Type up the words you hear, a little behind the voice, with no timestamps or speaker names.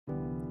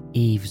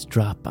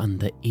Eavesdrop on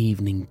the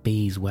evening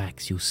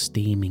beeswax, you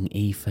steaming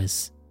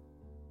ephas.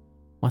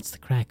 What's the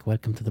crack?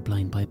 Welcome to the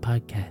Blind Boy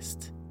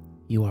Podcast.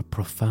 You are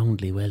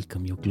profoundly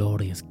welcome, you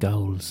glorious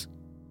ghouls.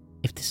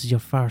 If this is your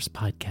first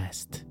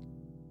podcast,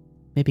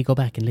 maybe go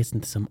back and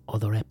listen to some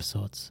other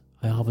episodes.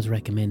 I always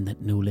recommend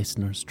that new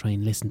listeners try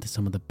and listen to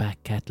some of the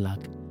back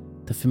catalogue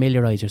to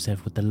familiarise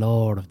yourself with the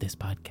lore of this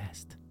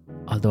podcast.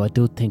 Although I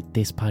do think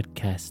this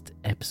podcast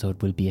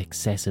episode will be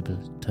accessible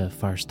to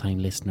first-time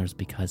listeners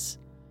because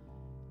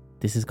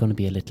this is going to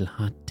be a little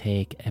hot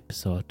take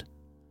episode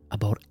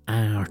about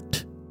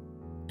art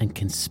and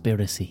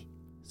conspiracy,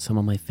 some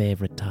of my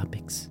favourite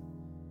topics.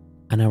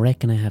 And I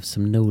reckon I have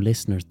some new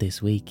listeners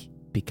this week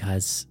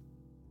because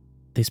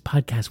this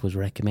podcast was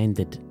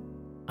recommended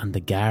on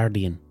The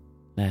Guardian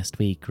last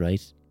week,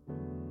 right?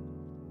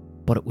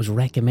 But it was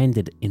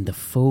recommended in the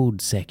food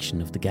section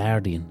of The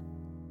Guardian.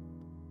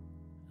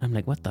 I'm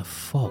like, what the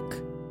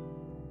fuck?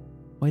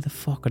 Why the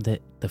fuck are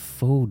the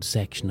food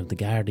section of The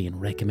Guardian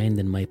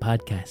recommending my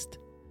podcast?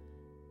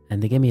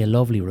 And they gave me a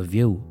lovely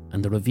review,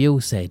 and the review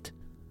said,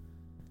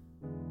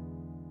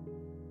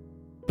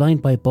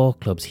 Blind Boy Book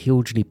Club's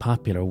hugely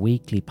popular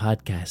weekly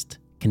podcast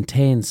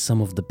contains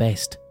some of the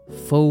best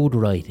food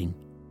writing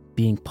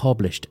being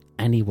published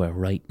anywhere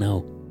right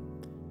now.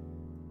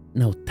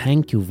 Now,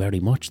 thank you very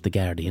much, The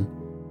Guardian.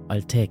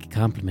 I'll take a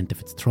compliment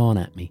if it's thrown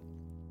at me.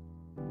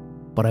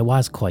 But I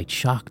was quite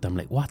shocked. I'm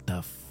like, what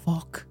the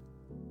fuck?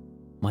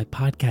 My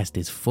podcast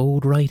is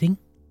food writing?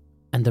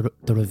 And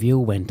the review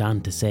went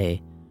on to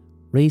say,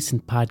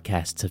 recent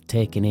podcasts have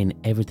taken in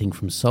everything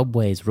from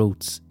Subway's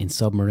roots in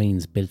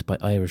submarines built by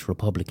Irish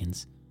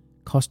Republicans,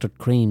 custard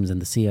creams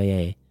and the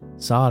CIA,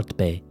 Salt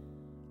Bay,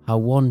 how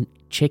one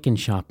chicken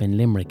shop in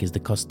Limerick is the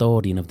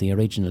custodian of the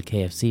original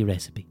KFC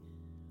recipe.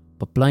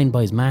 But Blind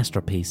Boy's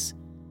masterpiece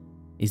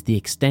is the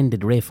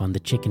extended riff on the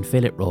chicken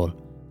fillet roll,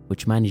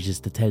 which manages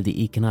to tell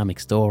the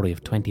economic story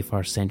of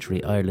 21st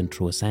century Ireland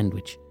through a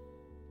sandwich.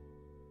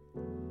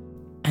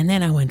 And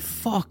then I went,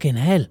 fucking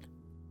hell.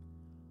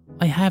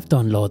 I have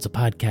done loads of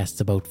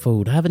podcasts about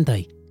food, haven't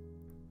I?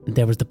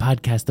 There was the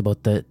podcast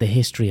about the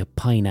history of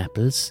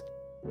pineapples.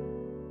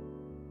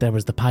 There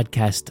was the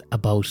podcast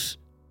about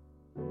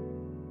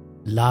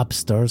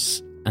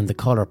lobsters and the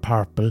colour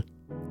purple.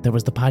 There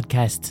was the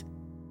podcast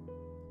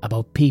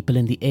about people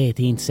in the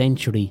 18th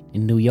century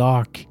in New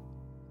York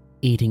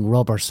eating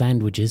rubber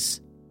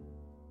sandwiches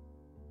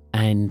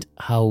and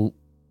how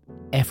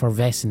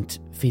effervescent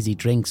fizzy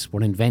drinks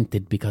were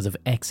invented because of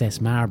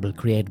excess marble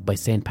created by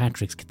St.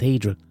 Patrick's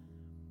Cathedral.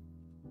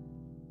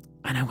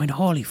 And I went,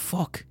 holy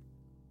fuck,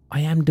 I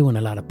am doing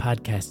a lot of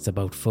podcasts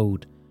about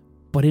food.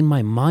 But in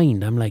my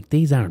mind, I'm like,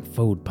 these aren't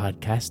food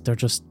podcasts, they're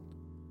just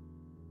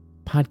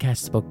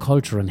podcasts about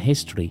culture and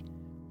history.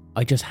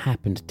 I just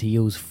happened to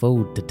use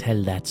food to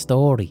tell that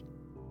story.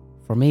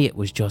 For me, it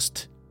was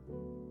just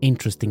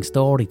interesting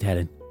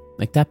storytelling.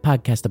 Like that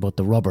podcast about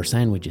the rubber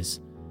sandwiches.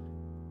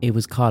 It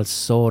was called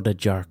Soda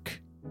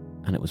Jerk,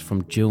 and it was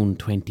from June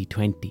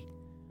 2020.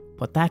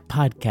 But that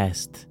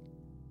podcast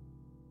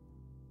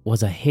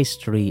was a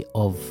history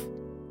of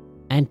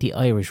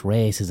anti-Irish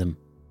racism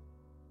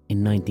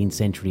in 19th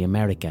century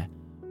America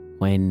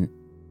when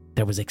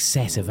there was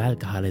excessive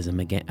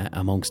alcoholism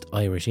amongst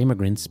Irish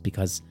immigrants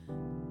because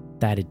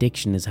that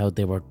addiction is how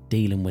they were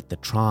dealing with the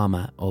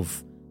trauma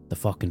of the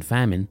fucking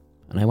famine.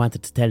 And I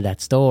wanted to tell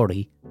that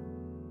story,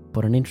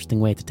 but an interesting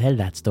way to tell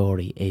that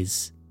story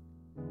is,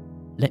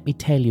 let me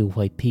tell you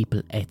why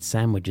people ate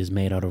sandwiches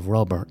made out of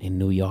rubber in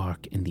New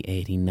York in the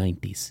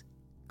 1890s.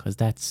 Because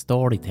that's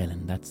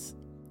storytelling, that's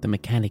the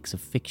mechanics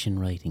of fiction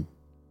writing.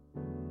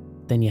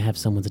 Then you have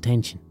someone's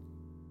attention.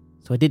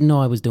 So I didn't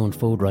know I was doing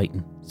food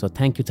writing, so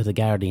thank you to The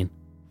Guardian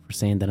for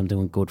saying that I'm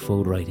doing good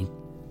food writing.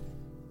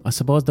 I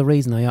suppose the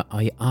reason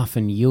I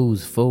often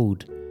use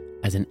food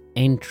as an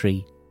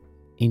entry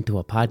into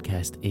a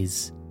podcast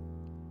is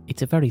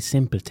it's a very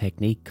simple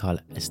technique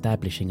called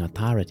establishing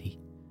authority.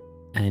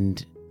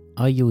 And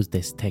I use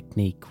this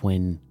technique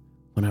when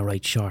I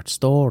write short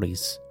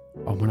stories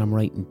or when I'm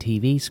writing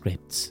TV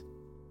scripts.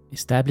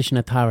 Establishing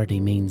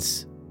authority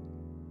means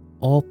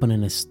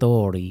opening a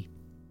story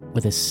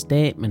with a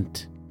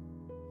statement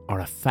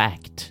or a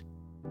fact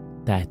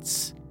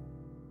that's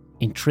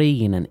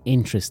intriguing and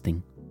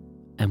interesting.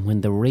 And when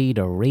the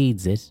reader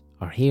reads it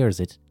or hears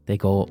it, they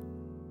go,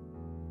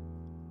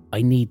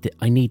 I need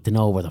to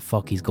know where the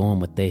fuck he's going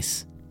with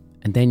this.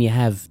 And then you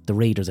have the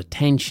reader's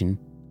attention,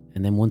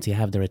 and then once you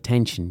have their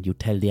attention, you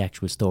tell the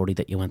actual story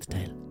that you want to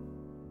tell.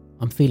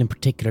 I'm feeling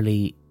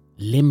particularly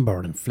limber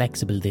and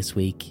flexible this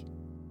week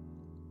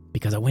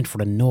because I went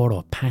for a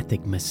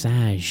neuropathic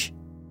massage.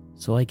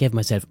 So I gave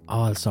myself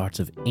all sorts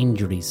of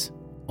injuries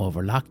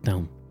over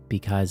lockdown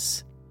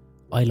because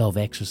I love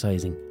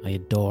exercising. I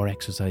adore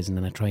exercising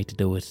and I try to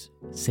do it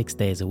 6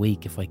 days a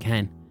week if I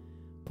can.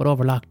 But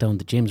over lockdown,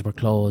 the gyms were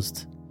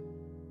closed.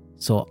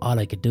 So all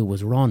I could do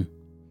was run.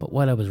 But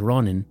while I was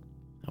running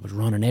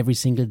every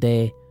single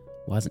day,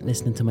 wasn't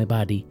listening to my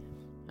body.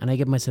 And I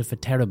gave myself a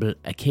terrible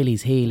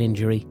Achilles heel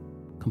injury,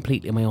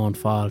 completely my own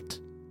fault.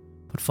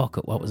 But fuck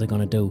it, what was I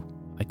going to do?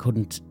 I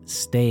couldn't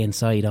stay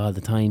inside all the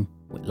time.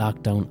 With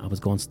lockdown, I was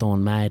going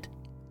stone mad.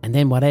 And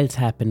then what else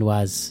happened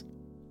was,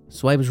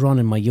 so I was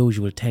running my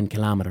usual 10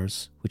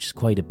 kilometres, which is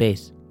quite a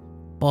bit.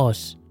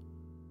 But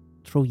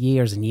through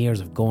years and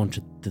years of going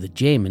to the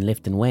gym and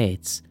lifting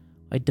weights,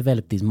 I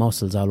developed these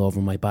muscles all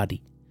over my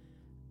body.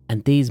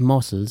 And these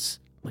muscles,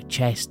 my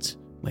chest,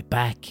 my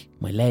back,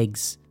 my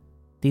legs,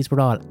 these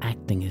were all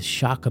acting as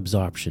shock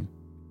absorption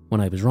when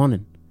I was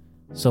running.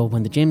 So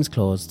when the gyms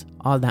closed,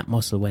 all that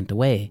muscle went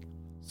away.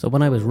 So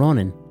when I was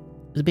running,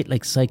 it was a bit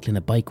like cycling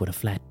a bike with a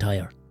flat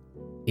tyre.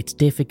 It's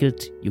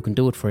difficult, you can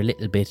do it for a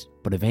little bit,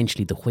 but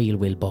eventually the wheel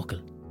will buckle.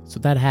 So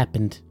that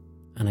happened,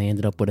 and I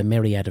ended up with a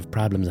myriad of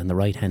problems on the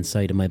right hand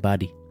side of my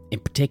body. In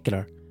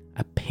particular,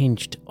 a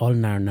pinched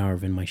ulnar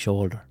nerve in my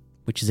shoulder,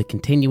 which is a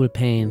continual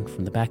pain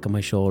from the back of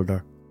my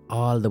shoulder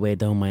all the way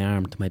down my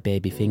arm to my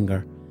baby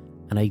finger,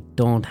 and I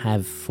don't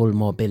have full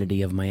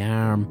mobility of my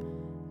arm,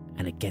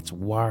 and it gets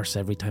worse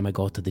every time I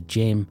go to the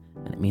gym,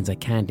 and it means I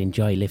can't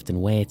enjoy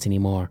lifting weights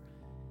anymore.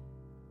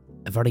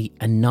 A very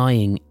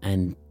annoying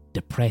and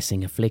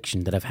depressing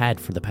affliction that I've had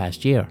for the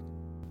past year.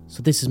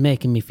 So this is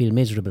making me feel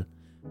miserable.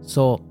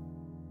 So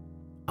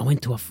I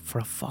went for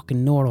a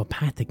fucking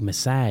neuropathic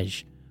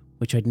massage,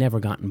 which I'd never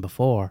gotten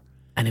before,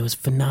 and it was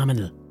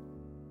phenomenal.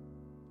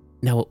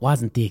 Now, it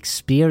wasn't the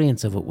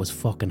experience of it was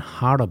fucking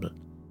horrible.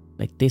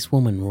 Like, this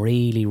woman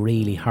really,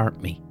 really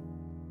hurt me.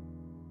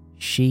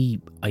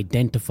 She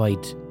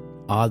identified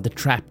all the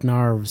trapped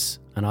nerves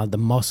and all the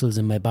muscles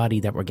in my body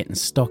that were getting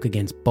stuck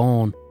against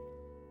bone,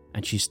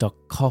 and she stuck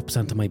cups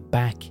onto my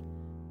back,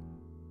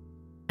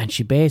 and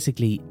she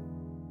basically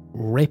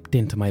ripped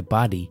into my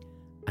body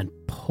and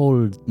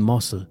pulled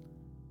muscle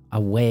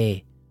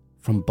away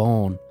from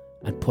bone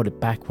and put it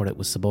back where it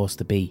was supposed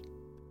to be.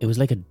 It was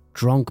like a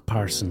drunk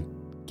person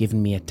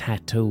giving me a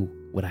tattoo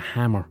with a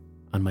hammer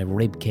on my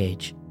rib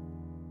cage.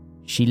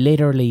 She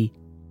literally,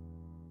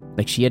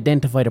 she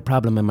identified a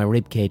problem in my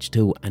rib cage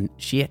too, and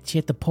she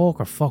had to poke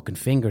her fucking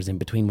fingers in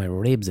between my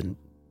ribs and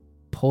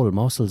pull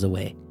muscles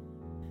away.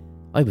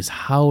 I was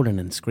howling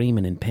and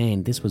screaming in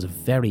pain. This was a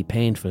very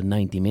painful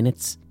 90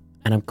 minutes,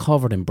 and I'm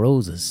covered in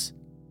bruises.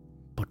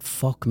 But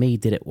fuck me,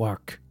 did it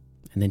work.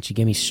 And then she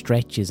gave me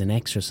stretches and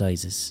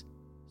exercises.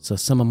 So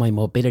some of my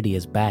mobility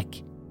is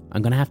back.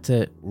 I'm going to have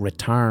to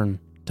return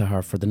to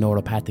her for the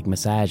neuropathic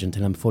massage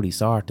until I'm fully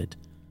sorted.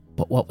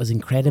 But what was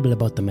incredible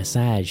about the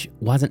massage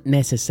wasn't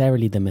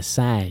necessarily the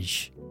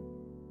massage,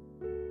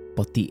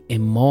 but the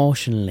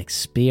emotional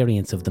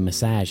experience of the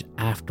massage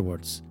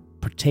afterwards,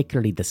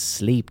 particularly the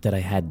sleep that I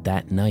had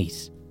that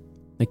night.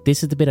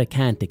 This is the bit I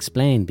can't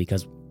explain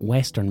because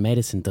Western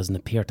medicine doesn't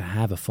appear to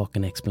have a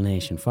fucking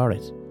explanation for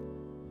it.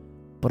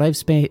 But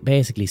I've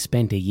basically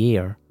spent a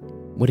year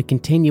with a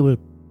continual,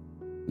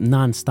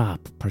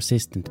 non-stop,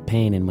 persistent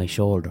pain in my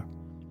shoulder.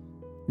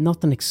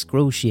 Nothing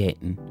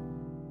excruciating,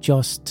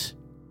 just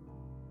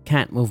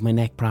can't move my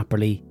neck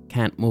properly,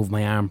 can't move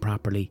my arm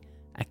properly.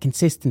 A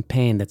consistent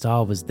pain that's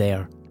always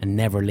there and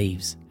never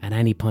leaves at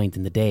any point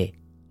in the day.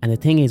 And the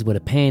thing is, with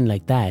a pain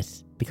like that,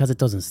 because it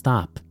doesn't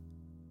stop,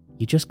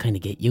 you just kind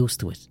of get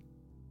used to it.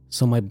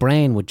 So my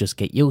brain would just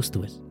get used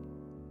to it.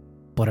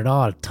 But at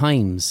all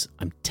times,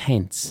 I'm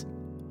tense.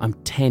 I'm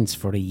tense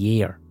for a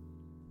year.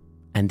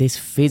 And this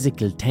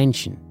physical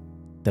tension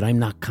that I'm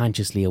not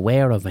consciously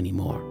aware of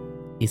anymore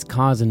is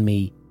causing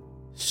me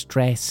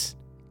stress,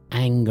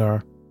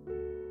 anger.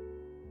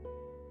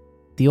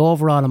 The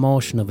overall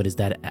emotion of it is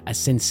that a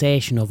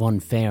sensation of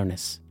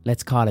unfairness.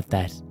 Let's call it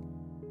that.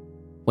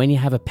 When you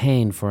have a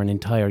pain for an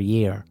entire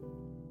year,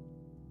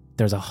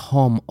 there's a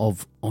hum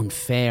of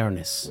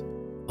unfairness.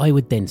 I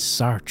would then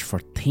search for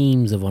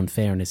themes of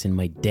unfairness in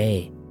my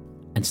day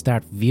and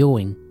start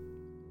viewing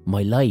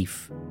my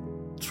life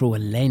through a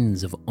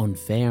lens of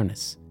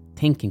unfairness,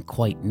 thinking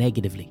quite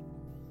negatively.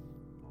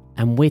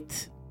 And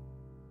with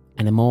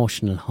an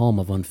emotional hum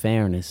of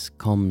unfairness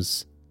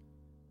comes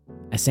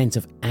a sense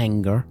of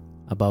anger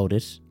about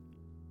it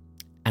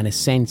and a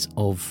sense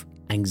of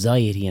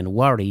anxiety and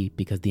worry,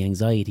 because the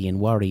anxiety and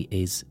worry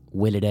is,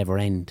 will it ever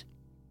end?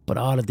 But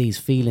all of these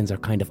feelings are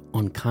kind of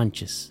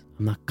unconscious.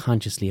 I'm not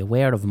consciously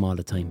aware of them all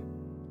the time.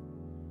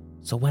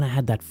 So when I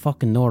had that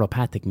fucking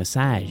neuropathic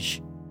massage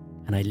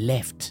and I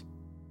left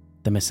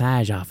the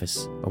massage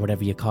office, or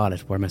whatever you call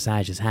it, where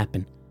massages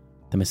happen,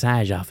 the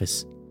massage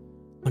office,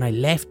 when I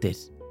left it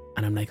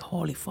and I'm like,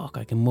 holy fuck,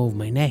 I can move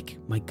my neck.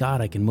 My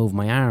God, I can move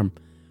my arm.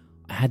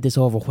 I had this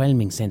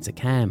overwhelming sense of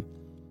calm.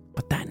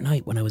 But that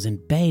night when I was in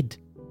bed,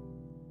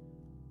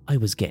 I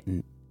was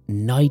getting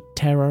night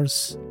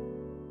terrors,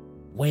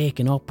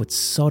 waking up with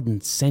sudden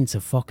sense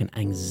of fucking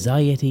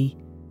anxiety.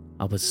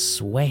 I was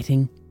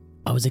sweating.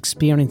 I was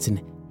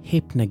experiencing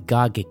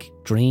hypnagogic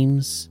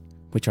dreams,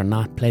 which are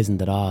not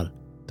pleasant at all.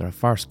 They're a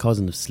first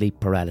cousin of sleep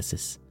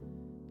paralysis.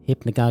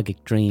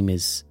 Hypnagogic dream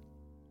is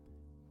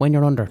when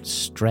you're under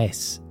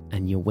stress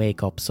and you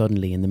wake up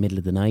suddenly in the middle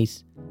of the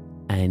night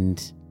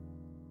and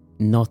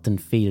nothing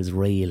feels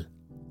real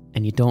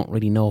and you don't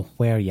really know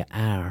where you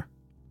are.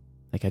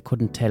 I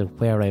couldn't tell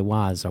where I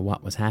was or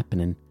what was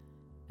happening,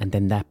 and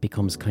then that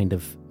becomes kind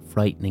of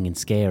frightening and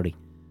scary.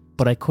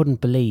 But I couldn't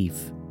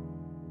believe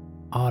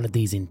all of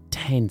these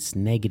intense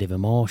negative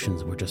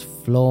emotions were just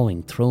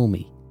flowing through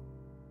me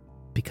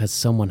because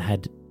someone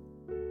had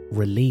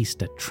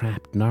released a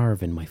trapped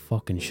nerve in my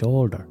fucking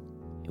shoulder.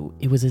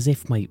 It was as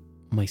if my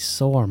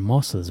sore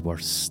muscles were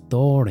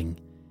storing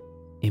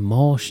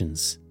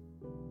emotions,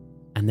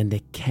 and then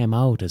they came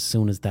out as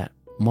soon as that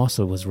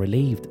muscle was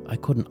relieved. I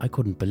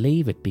couldn't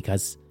believe it,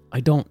 because I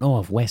don't know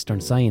if Western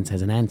science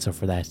has an answer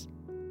for that,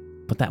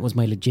 but that was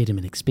my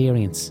legitimate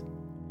experience.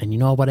 And you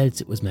know what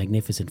else it was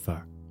magnificent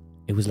for?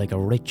 It was like a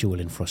ritual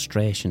in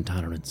frustration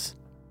tolerance.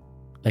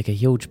 Like a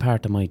huge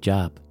part of my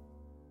job,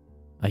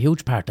 a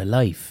huge part of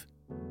life,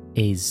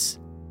 is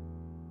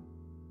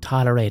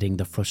tolerating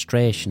the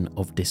frustration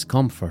of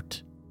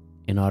discomfort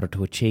in order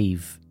to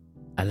achieve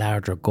a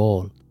larger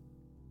goal.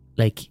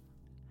 Like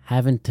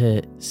having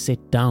to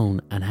sit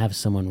down and have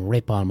someone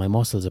rip all my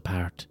muscles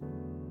apart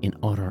in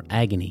utter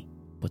agony,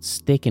 but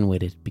sticking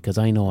with it because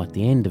I know at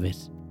the end of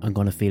it I'm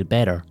going to feel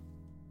better.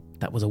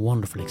 That was a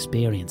wonderful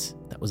experience.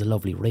 That was a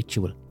lovely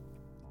ritual.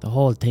 The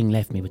whole thing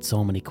left me with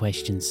so many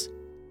questions,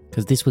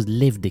 because this was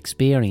lived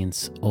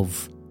experience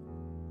of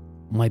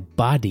my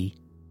body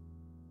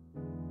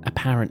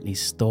apparently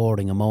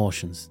storing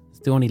emotions.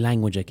 It's the only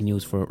language I can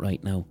use for it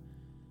right now.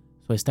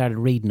 So I started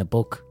reading a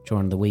book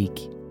during the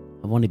week.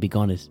 I've only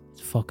begun it.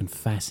 It's fucking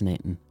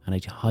fascinating, and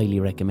I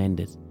highly recommend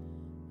it.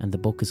 And the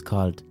book is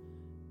called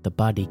The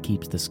Body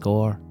Keeps the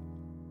Score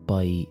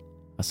by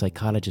a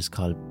psychologist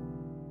called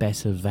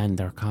Bessel van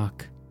der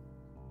Kolk.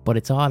 But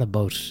it's all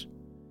about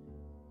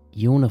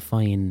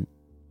unifying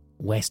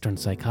Western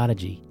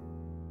psychology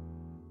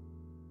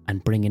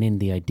and bringing in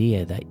the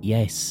idea that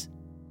yes,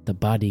 the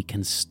body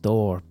can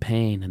store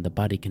pain and the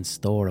body can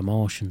store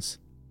emotions.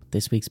 But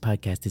this week's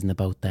podcast isn't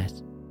about that.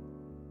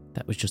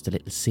 That was just a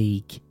little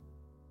sieg.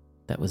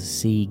 That was a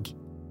sieg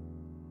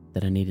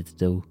that I needed to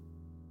do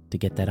to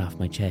get that off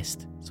my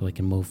chest so I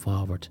can move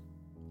forward.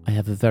 I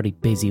have a very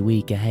busy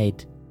week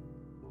ahead.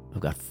 I've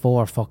got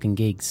 4 fucking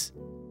gigs.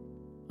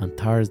 On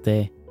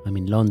Thursday, I'm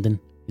in London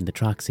in the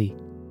Troxy.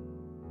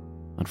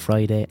 On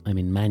Friday, I'm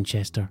in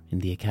Manchester in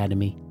the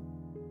Academy.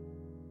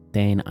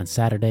 Then on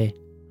Saturday,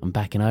 I'm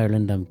back in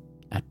Ireland. I'm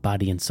at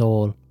Body and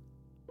Soul.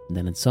 And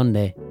then on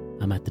Sunday,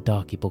 I'm at the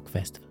Dalkey Book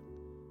Festival.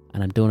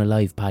 And I'm doing a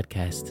live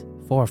podcast.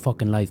 4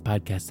 fucking live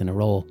podcasts in a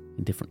row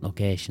in different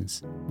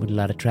locations with a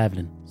lot of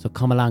travelling. So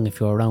come along if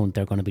you're around.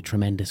 They're going to be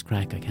tremendous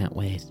crack. I can't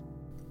wait.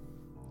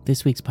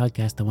 This week's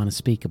podcast, I want to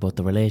speak about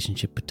the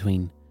relationship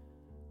between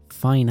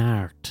fine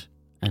art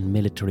and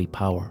military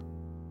power,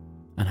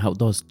 and how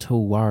those two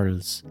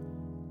worlds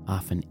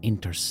often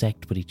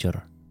intersect with each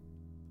other.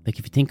 Like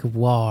if you think of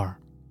war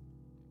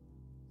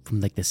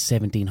from like the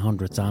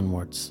 1700s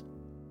onwards,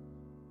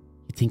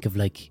 you think of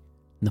like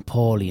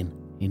Napoleon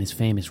in his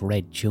famous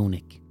red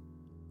tunic,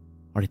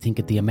 or you think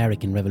of the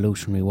American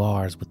Revolutionary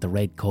Wars with the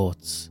red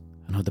coats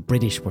and how the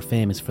British were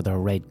famous for their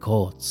red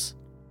coats.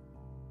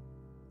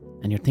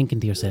 And you're thinking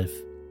to yourself,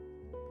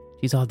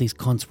 geez, all these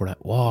cunts were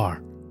at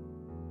war.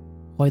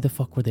 Why the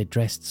fuck were they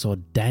dressed so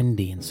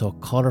dandy and so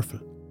colourful?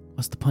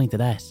 What's the point of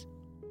that?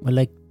 Well,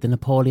 like the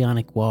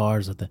Napoleonic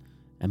Wars or the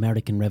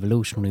American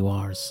Revolutionary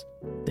Wars,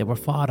 they were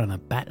fought on a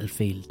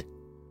battlefield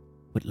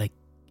with like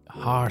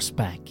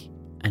horseback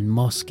and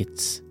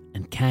muskets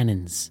and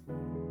cannons.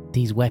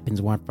 These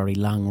weapons weren't very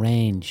long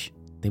range.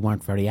 They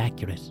weren't very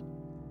accurate.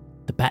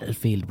 The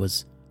battlefield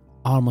was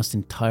almost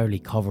entirely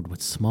covered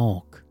with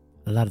smoke.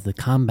 A lot of the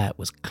combat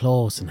was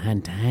close and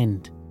hand to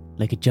hand,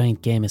 like a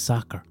giant game of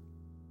soccer.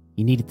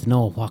 You needed to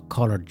know what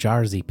colour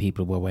jersey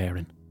people were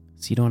wearing,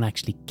 so you don't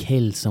actually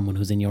kill someone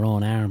who's in your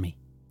own army.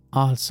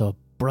 Also,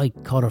 bright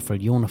colourful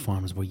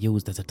uniforms were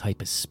used as a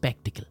type of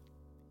spectacle.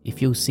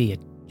 If you see a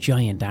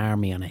giant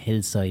army on a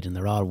hillside and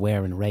they're all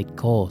wearing red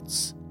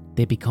coats,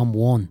 they become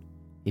one.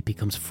 It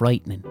becomes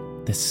frightening.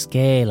 The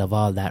scale of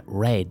all that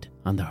red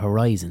on the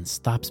horizon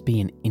stops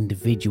being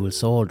individual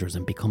soldiers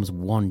and becomes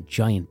one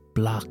giant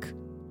block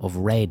of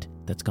red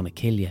that's going to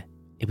kill you.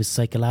 It was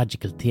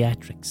psychological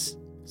theatrics.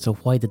 So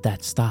why did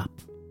that stop?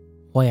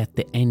 Why at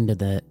the end of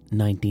the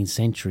 19th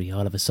century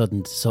all of a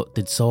sudden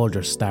did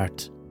soldiers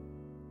start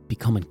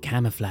becoming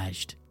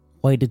camouflaged?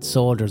 Why did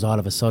soldiers all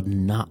of a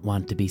sudden not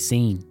want to be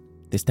seen?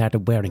 They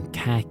started wearing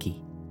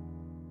khaki.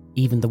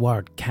 Even the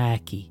word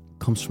khaki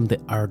comes from the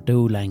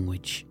Urdu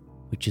language,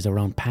 which is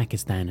around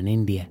Pakistan and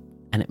India,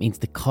 and it means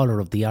the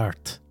colour of the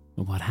earth.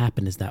 And what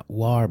happened is that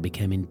war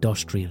became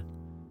industrial.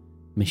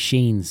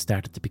 Machines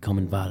started to become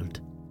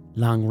involved.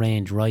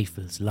 Long-range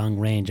rifles,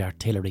 long-range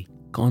artillery,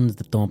 guns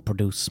that don't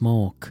produce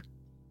smoke,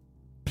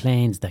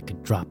 planes that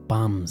could drop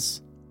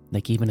bombs.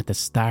 Like even at the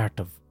start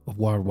of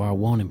World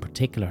War I in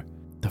particular,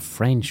 the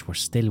French were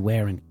still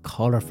wearing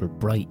colourful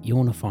bright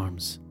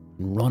uniforms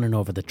and running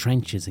over the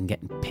trenches and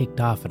getting picked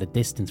off at a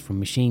distance from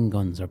machine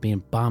guns or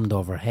being bombed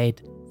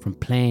overhead from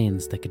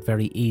planes that could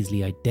very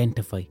easily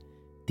identify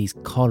these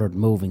coloured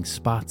moving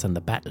spots on the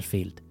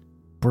battlefield,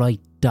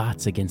 bright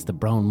dots against the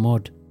brown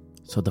mud.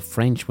 So the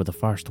French were the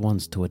first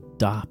ones to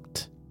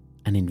adopt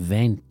and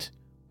invent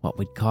what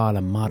we'd call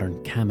a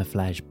modern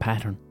camouflage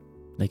pattern.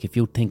 Like if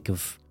you think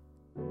of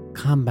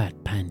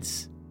combat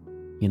pants.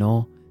 You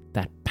know,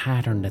 that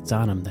pattern that's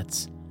on them,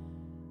 that's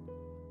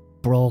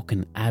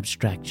broken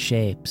abstract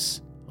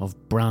shapes of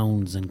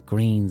browns and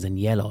greens and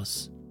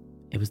yellows.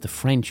 It was the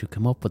French who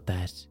came up with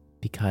that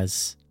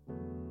because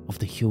of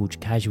the huge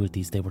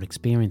casualties they were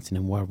experiencing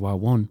in World War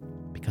I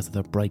because of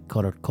their bright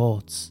coloured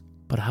coats.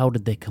 But how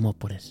did they come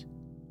up with it?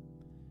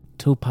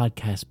 2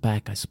 podcasts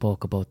back I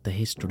spoke about the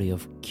history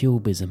of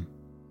Cubism.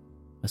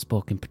 I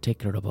spoke in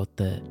particular about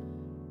the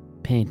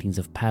paintings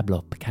of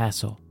Pablo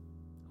Picasso,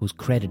 who's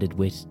credited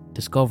with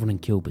discovering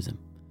Cubism.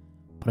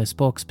 But I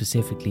spoke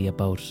specifically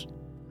about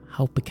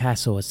how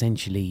Picasso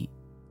essentially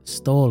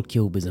stole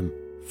Cubism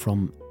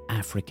from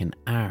African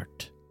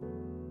art,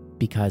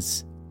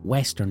 because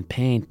Western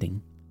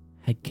painting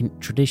had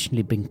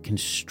traditionally been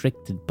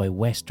constricted by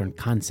Western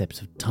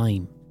concepts of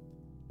time.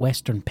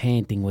 Western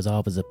painting was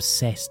always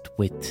obsessed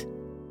with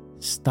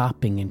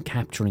stopping and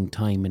capturing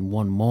time in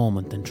one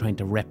moment and trying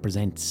to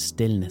represent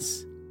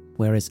stillness.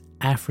 Whereas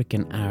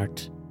African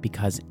art,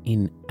 because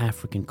in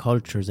African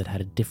cultures it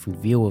had a different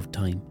view of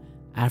time,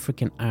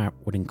 African art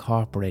would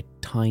incorporate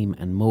time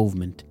and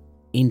movement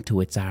into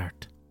its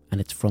art.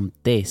 And it's from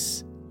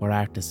this where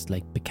artists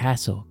like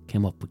Picasso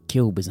came up with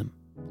Cubism.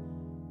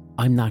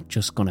 I'm not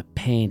just going to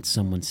paint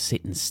someone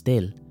sitting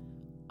still.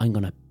 I'm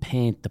going to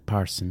paint the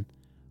person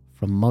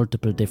from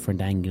multiple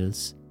different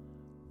angles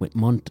with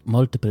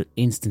multiple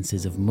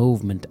instances of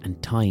movement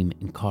and time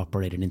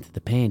incorporated into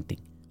the painting.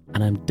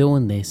 And I'm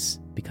doing this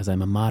because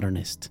I'm a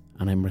modernist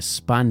and I'm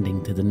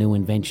responding to the new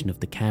invention of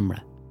the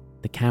camera.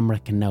 The camera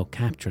can now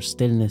capture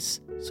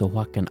stillness, so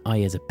what can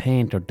I as a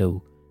painter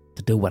do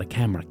to do what a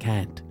camera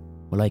can't?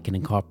 Well, I can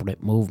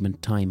incorporate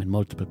movement, time and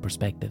multiple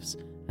perspectives,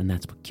 and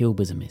that's what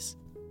Cubism is.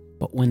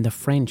 But when the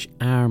French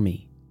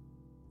army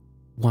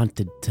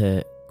wanted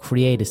to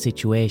create a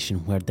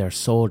situation where their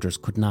soldiers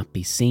could not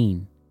be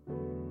seen,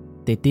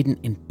 they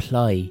didn't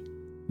employ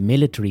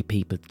military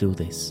people to do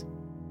this.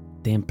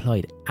 They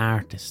employed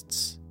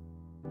artists.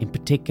 In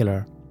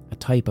particular, a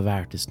type of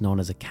artist known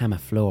as a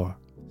camoufleur.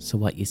 So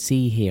what you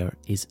see here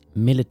is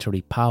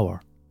military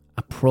power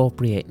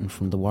appropriating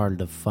from the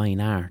world of fine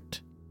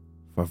art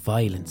for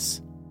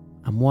violence.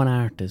 And one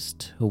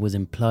artist who was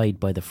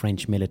employed by the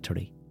French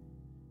military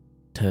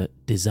to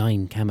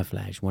design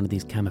camouflage, one of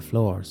these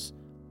camoufleurs,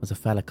 was a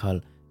fella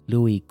called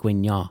Louis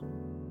Guignard.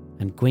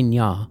 And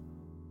Guignard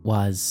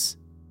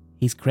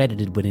he's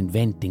credited with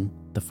inventing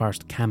the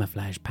first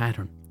camouflage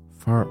pattern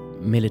for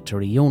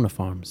military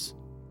uniforms.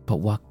 But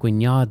what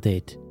Guignard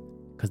did,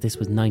 because this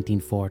was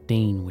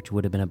 1914, which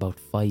would have been about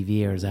 5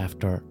 years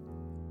after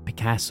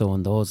Picasso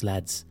and those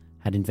lads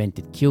had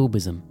invented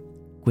Cubism,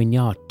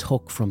 Guignard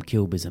took from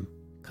Cubism.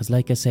 Because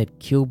like I said,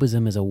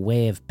 Cubism is a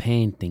way of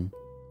painting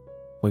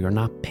where you're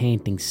not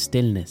painting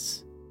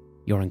stillness,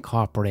 you're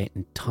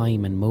incorporating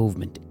time and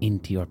movement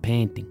into your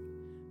painting.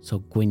 So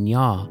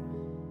Guignard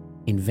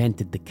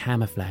invented the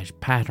camouflage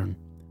pattern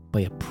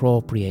by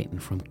appropriating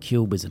from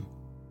Cubism.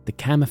 The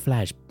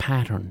camouflage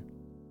pattern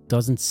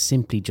doesn't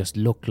simply just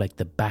look like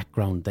the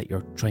background that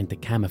you're trying to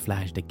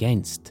camouflage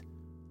against.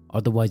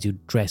 Otherwise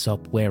you'd dress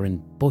up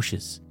wearing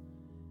bushes.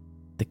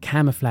 The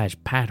camouflage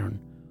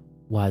pattern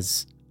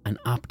was an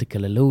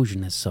optical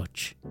illusion as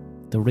such.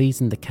 The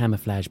reason the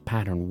camouflage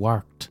pattern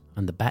worked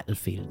on the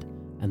battlefield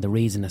and the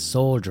reason a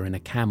soldier in a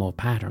camo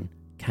pattern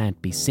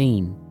can't be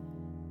seen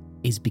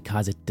is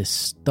because it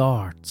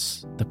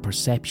distorts the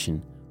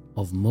perception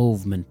of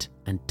movement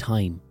and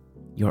time.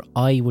 Your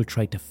eye will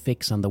try to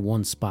fix on the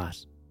one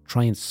spot,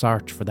 try and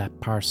search for that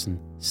person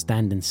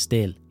standing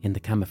still in the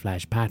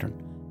camouflage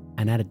pattern,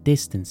 and at a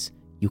distance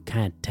you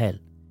can't tell.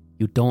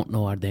 You don't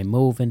know, are they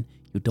moving?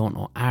 You don't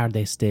know, are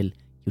they still?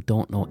 You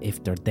don't know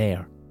if they're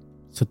there.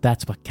 So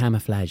that's what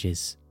camouflage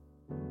is.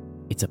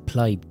 It's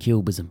applied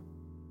Cubism.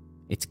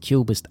 It's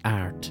Cubist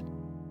art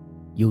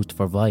used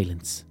for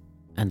violence.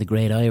 And the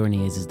great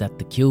irony is that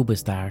the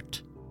Cubist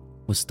art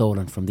was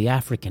stolen from the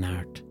African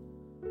art.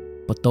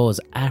 But those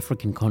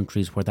African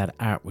countries where that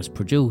art was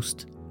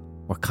produced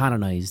were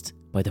colonised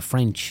by the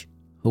French,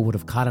 who would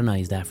have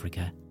colonised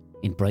Africa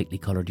in brightly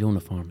coloured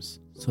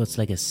uniforms. So it's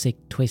like a sick,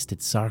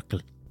 twisted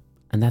circle.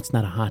 And that's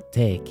not a hot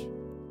take.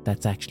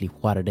 That's actually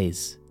what it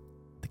is.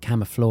 The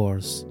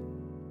camoufleurs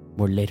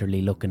were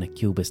literally looking at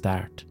Cubist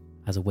art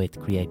as a way to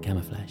create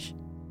camouflage.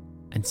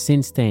 And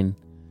since then,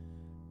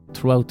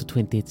 throughout the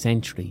 20th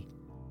century,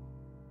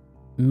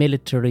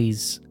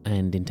 militaries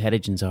and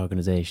intelligence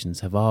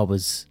organisations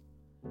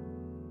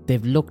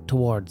they've looked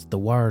towards the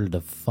world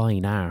of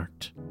fine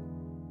art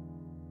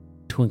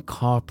to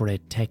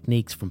incorporate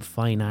techniques from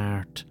fine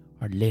art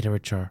or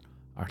literature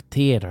or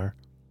theatre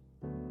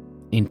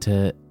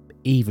into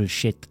evil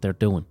shit that they're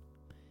doing.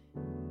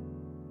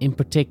 In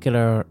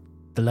particular,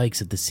 the likes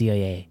of the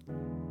CIA.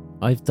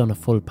 I've done a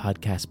full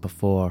podcast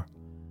before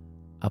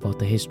about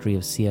the history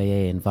of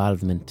CIA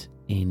involvement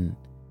in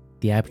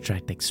the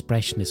abstract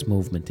expressionist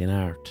movement in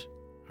art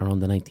around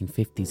the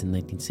 1950s and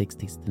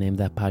 1960s. The name of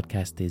that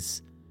podcast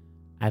is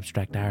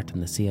Abstract Art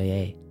and the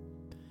CIA.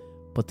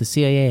 But the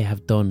CIA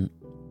have done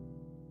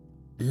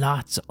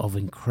lots of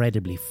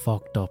incredibly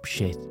fucked up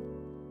shit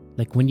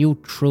Like, when you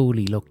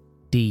truly look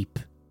deep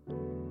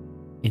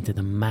into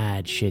the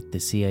mad shit the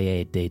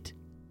CIA did,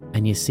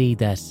 and you see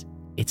that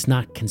it's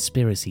not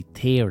conspiracy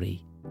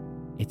theory,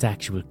 it's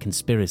actual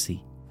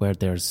conspiracy where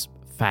there's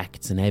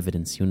facts and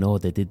evidence, you know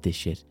they did this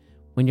shit.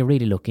 When you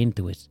really look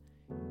into it,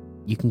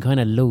 you can kind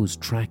of lose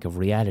track of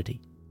reality.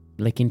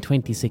 Like in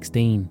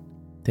 2016,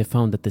 they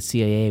found that the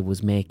CIA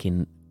was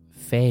making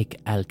fake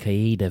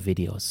Al-Qaeda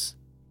videos.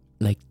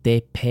 Like,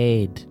 they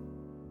paid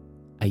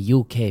a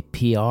UK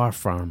PR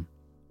firm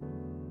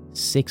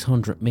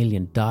 $600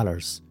 million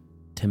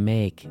to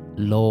make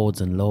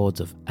loads and loads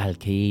of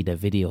Al-Qaeda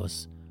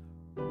videos,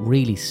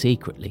 really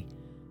secretly.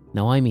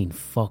 Now, I mean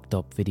fucked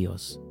up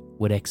videos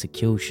with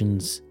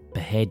executions,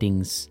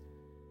 beheadings,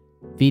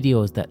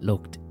 videos that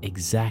looked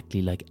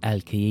exactly like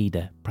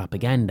Al-Qaeda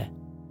propaganda.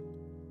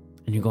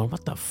 And you're going,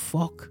 what the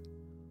fuck?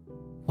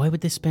 Why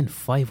would they spend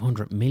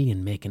 $500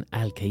 million making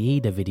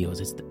Al-Qaeda videos?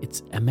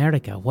 It's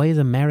America. Why is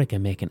America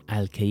making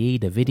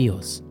Al-Qaeda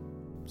videos?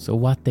 So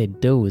what they'd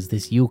do is,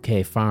 this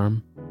UK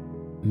firm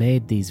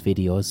made these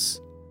videos.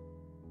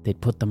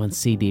 They'd put them on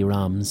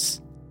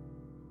CD-ROMs.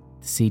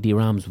 The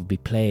CD-ROMs would be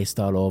placed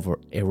all over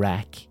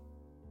Iraq.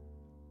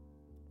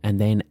 And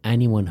then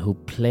anyone who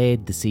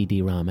played the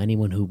CD-ROM,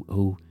 anyone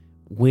who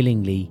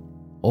willingly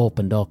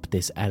opened up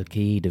this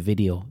Al-Qaeda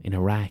video in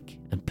Iraq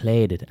and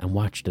played it and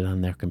watched it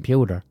on their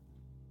computer,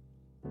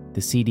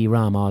 the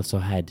CD-ROM also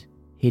had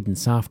hidden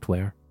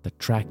software that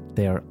tracked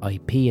their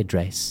IP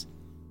address.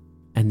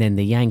 And then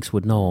the Yanks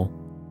would know,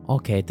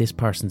 okay, this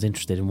person's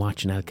interested in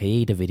watching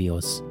Al-Qaeda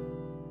videos.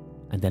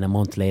 And then a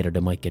month later they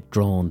might get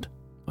droned.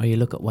 Or you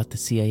look at what the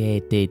CIA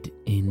did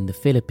in the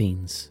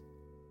Philippines,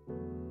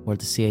 where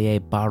the CIA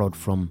borrowed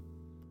from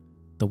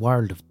the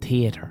world of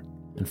theatre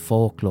and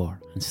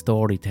folklore and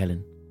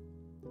storytelling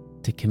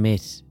to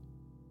commit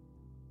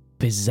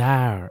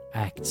bizarre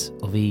acts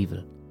of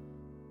evil.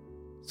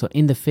 So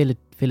in the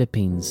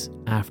Philippines,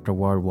 after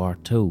World War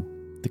II,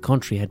 the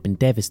country had been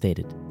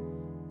devastated.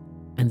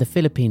 And the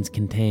Philippines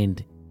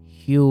contained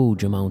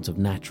huge amounts of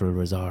natural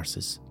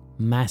resources,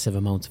 massive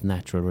amounts of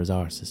natural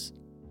resources.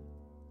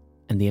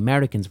 And the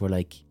Americans were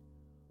like,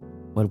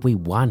 well, we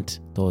want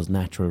those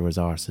natural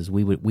resources.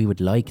 We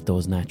would like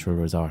those natural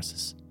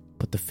resources.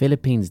 But the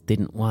Philippines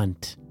didn't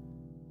want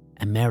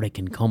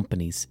American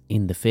companies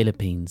in the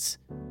Philippines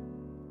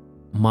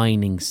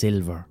mining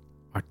silver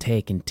or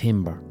taking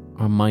timber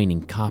or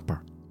mining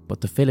copper.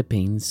 But the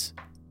Philippines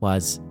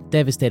was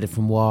devastated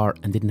from war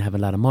and didn't have a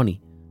lot of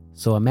money.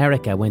 So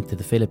America went to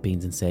the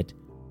Philippines and said,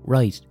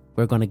 right,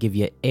 we're going to give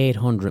you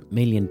 $800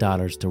 million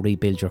to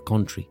rebuild your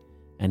country.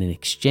 And in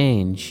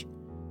exchange,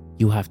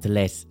 you have to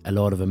let a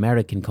lot of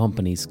American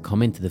companies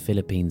come into the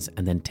Philippines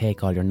and then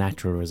take all your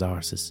natural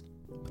resources.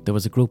 But there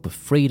was a group of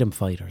freedom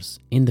fighters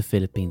in the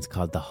Philippines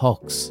called the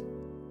Huks,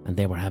 and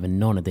they were having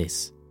none of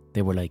this.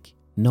 They were like,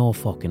 no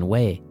fucking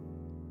way.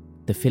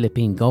 The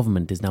Philippine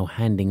government is now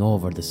handing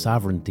over the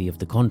sovereignty of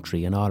the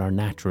country and all our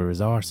natural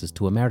resources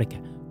to America.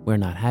 We're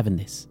not having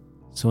this.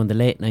 So in the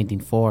late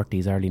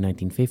 1940s, early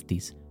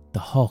 1950s, the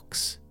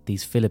Huks,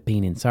 these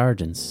Philippine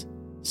insurgents,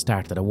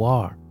 started a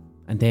war,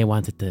 and they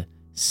wanted to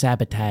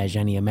sabotage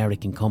any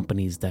American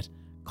companies that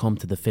come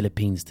to the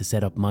Philippines to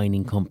set up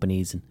mining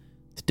companies and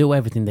to do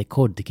everything they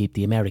could to keep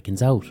the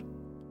Americans out.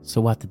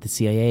 So what did the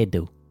CIA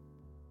do?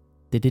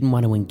 They didn't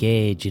want to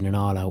engage in an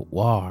all-out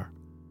war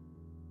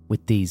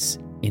with these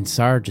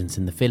insurgents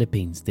in the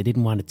Philippines. They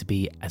didn't want it to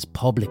be as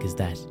public as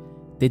that.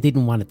 They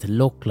didn't want it to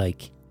look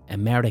like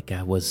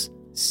America was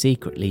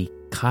secretly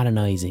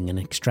colonizing and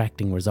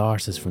extracting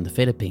resources from the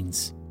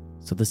Philippines.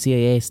 So the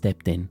CIA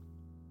stepped in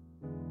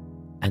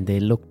and they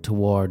looked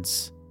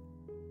towards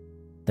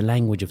the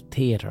language of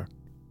theatre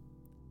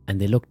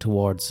and they looked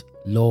towards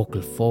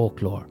local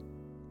folklore,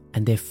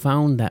 and they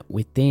found that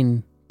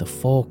within the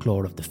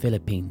folklore of the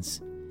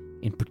Philippines,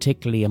 in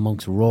particularly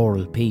amongst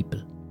rural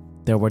people,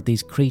 there were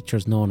these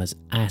creatures known as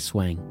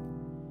aswang.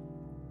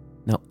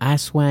 Now,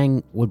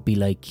 aswang would be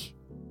like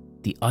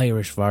the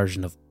Irish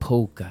version of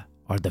Puka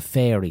or the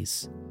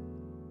fairies.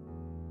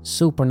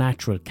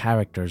 Supernatural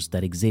characters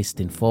that exist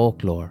in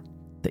folklore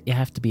that you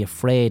have to be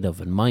afraid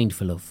of and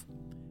mindful of.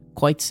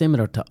 Quite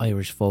similar to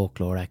Irish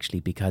folklore, actually,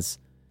 because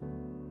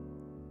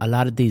a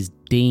lot of these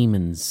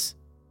demons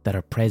that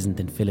are present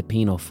in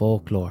Filipino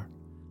folklore,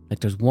 like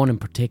there's one in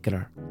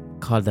particular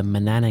called the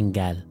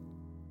Manananggal,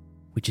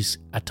 which is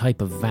a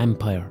type of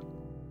vampire.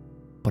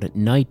 But at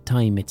night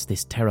time it's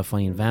this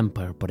terrifying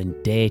vampire, but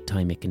in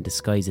daytime it can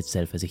disguise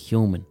itself as a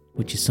human,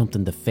 which is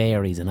something the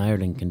fairies in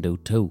Ireland can do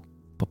too.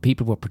 But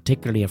people were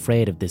particularly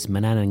afraid of this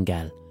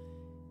Manananggal.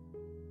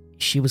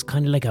 She was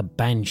kind of like a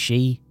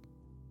banshee,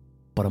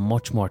 but a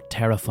much more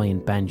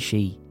terrifying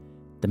banshee.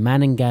 The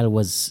Manananggal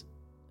was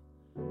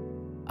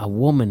a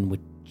woman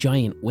with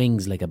giant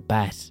wings like a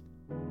bat,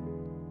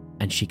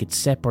 and she could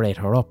separate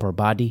her upper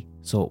body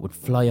so it would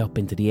fly up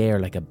into the air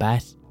like a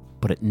bat,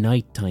 but at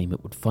night time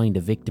it would find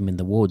a victim in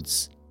the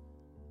woods,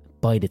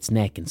 bite its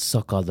neck and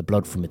suck all the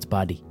blood from its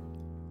body.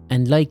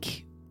 And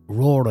like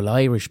rural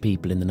Irish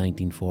people in the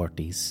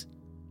 1940s,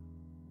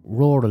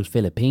 rural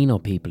Filipino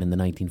people in the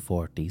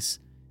 1940s,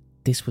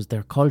 this was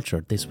their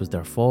culture, this was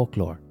their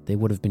folklore. They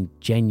would have been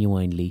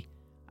genuinely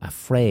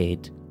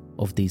afraid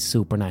of these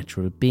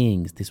supernatural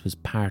beings. This was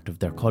part of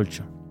their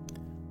culture.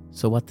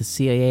 So what the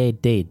CIA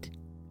did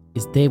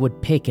is they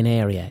would pick an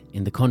area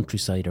in the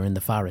countryside or in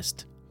the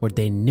forest where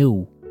they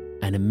knew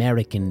an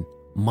American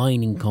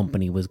mining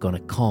company was going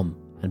to come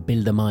and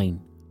build a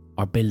mine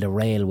or build a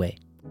railway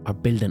or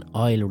build an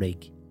oil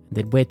rig.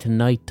 They'd wait till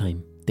night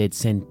time. They'd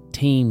send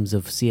teams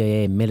of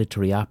CIA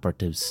military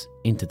operatives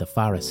into the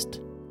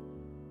forest,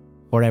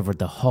 wherever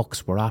the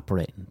Huks were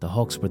operating. The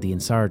Huks were the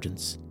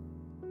insurgents.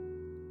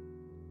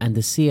 And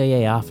the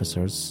CIA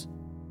officers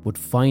would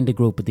find a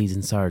group of these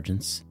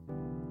insurgents,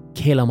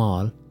 kill them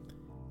all,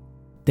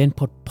 then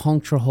put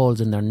puncture holes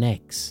in their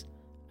necks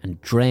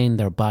and drain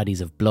their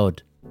bodies of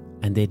blood.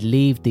 And they'd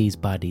leave these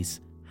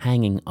bodies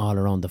hanging all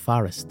around the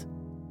forest.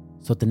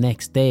 So the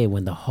next day,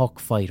 when the Huk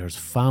fighters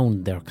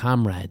found their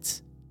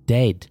comrades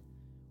dead,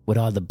 with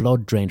all the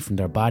blood drained from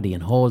their body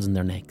and holes in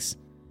their necks,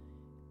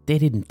 they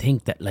didn't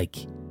think that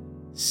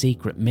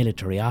secret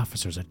military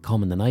officers had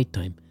come in the night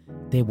time.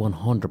 They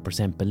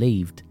 100%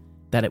 believed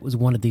that it was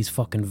one of these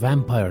fucking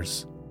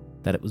vampires,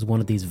 that it was one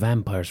of these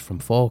vampires from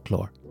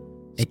folklore.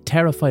 It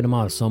terrified them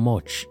all so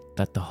much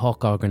that the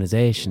Huk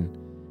organisation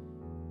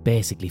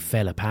basically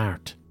fell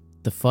apart.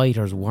 The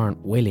fighters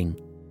weren't willing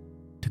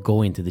to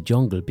go into the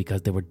jungle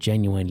because they were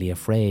genuinely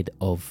afraid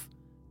of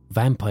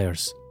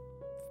vampires,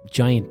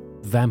 giant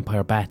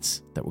vampire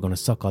bats that were going to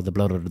suck all the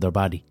blood out of their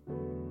body.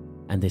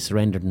 And they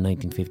surrendered in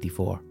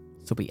 1954.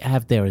 So what we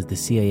have there is the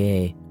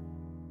CIA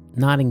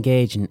not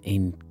engaging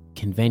in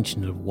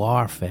conventional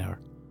warfare,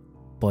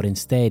 but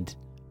instead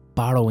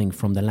borrowing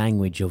from the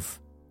language of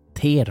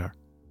theatre.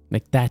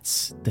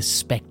 That's the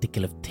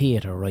spectacle of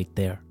theatre right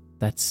there.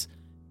 That's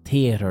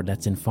theatre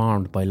that's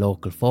informed by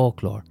local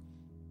folklore.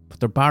 But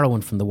they're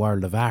borrowing from the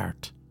world of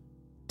art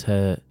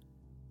to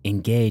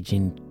engage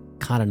in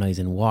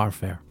colonising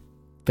warfare.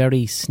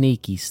 Very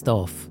sneaky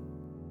stuff,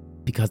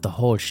 because the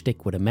whole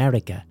shtick with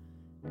America,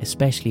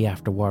 especially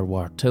after World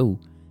War II,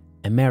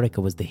 America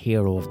was the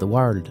hero of the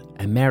world.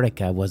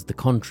 America was the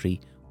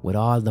country with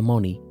all the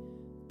money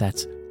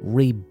that's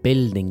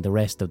rebuilding the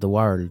rest of the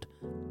world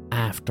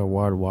after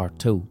World War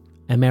II.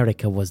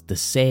 America was the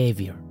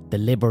saviour, the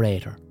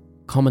liberator,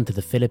 coming to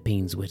the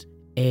Philippines with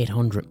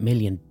 $800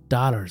 million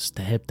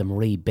to help them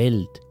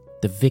rebuild.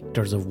 The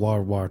victors of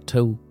World War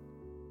II,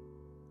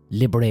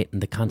 liberating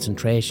the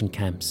concentration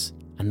camps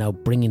and now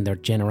bringing their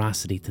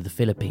generosity to the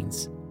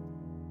Philippines.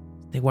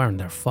 They weren't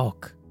their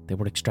fuck. They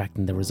were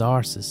extracting the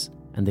resources,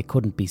 and they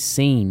couldn't be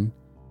seen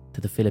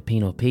to the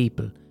Filipino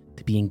people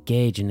to be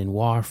engaging in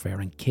warfare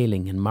and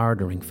killing and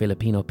murdering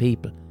Filipino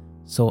people.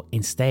 So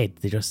instead,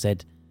 they just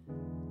said,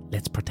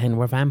 let's pretend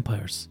we're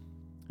vampires.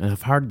 And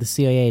I've heard the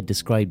CIA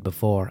described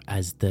before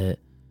as the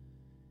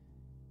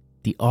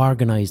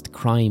organised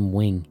crime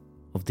wing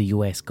of the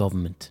US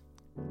government,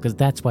 because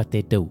that's what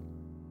they do.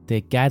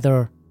 They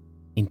gather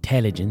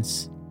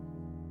intelligence,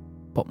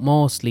 but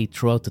mostly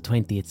throughout the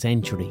 20th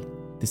century,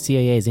 the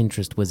CIA's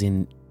interest was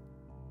in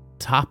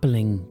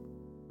toppling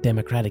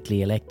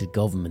democratically elected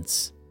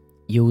governments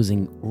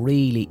using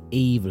really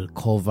evil,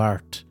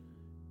 covert,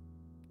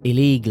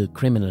 illegal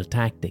criminal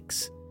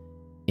tactics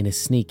in a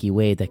sneaky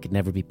way that could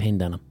never be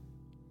pinned on them.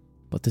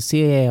 But the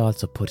CIA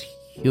also put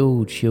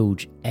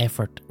huge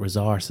effort,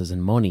 resources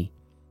and money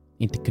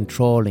into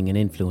controlling and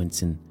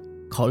influencing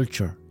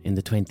culture in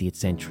the 20th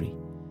century.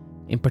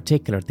 In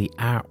particular, the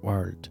art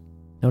world.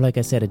 Now, like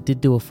I said, I did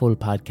do a full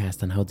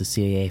podcast on how the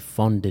CIA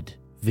funded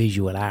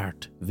visual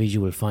art,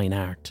 visual fine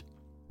art.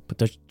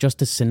 But just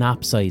to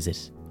synopsize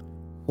it,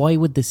 why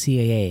would the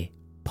CIA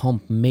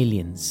pump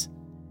millions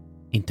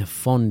into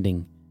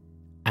funding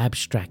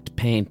abstract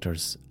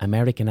painters,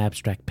 American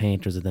abstract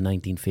painters of the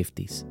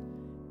 1950s?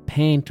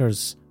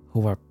 Painters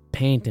who were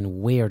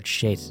painting weird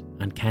shit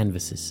on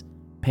canvases.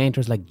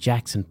 Painters like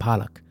Jackson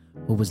Pollock,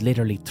 who was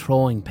literally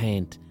throwing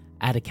paint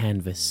at a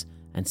canvas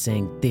and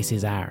saying, this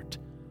is art.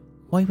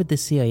 Why would the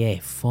CIA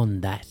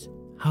fund that?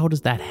 How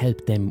does that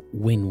help them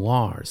win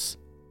wars?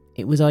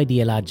 It was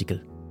ideological.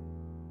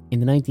 In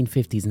the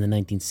 1950s and the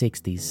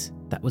 1960s,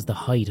 that was the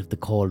height of the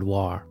Cold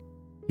War.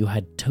 You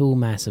had two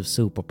massive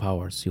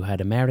superpowers. You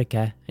had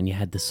America and you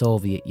had the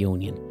Soviet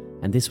Union.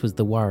 And this was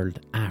the world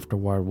after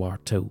World War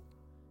II.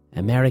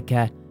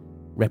 America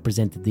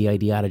represented the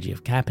ideology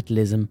of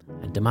capitalism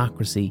and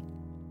democracy.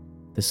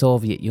 The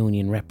Soviet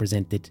Union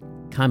represented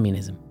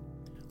communism.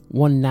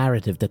 One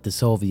narrative that the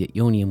Soviet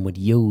Union would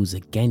use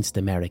against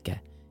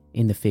America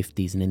in the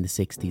 50s and in the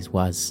 60s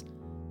was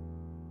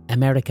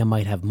America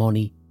might have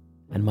money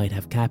and might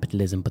have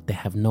capitalism, but they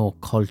have no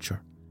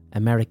culture.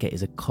 America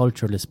is a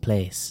cultureless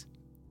place.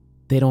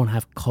 They don't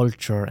have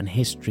culture and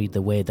history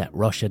the way that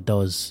Russia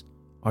does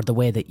or the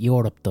way that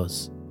Europe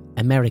does.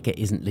 America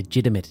isn't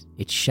legitimate,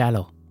 it's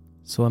shallow.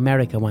 So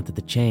America wanted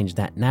to change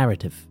that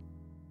narrative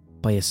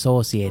by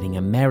associating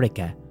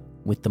America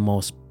with the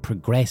most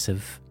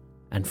progressive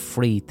and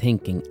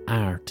free-thinking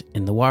art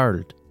in the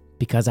world,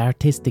 because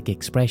artistic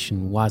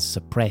expression was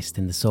suppressed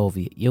in the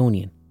Soviet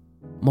Union.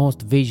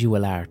 Most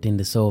visual art in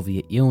the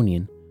Soviet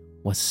Union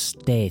was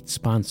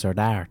state-sponsored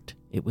art.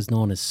 It was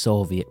known as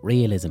Soviet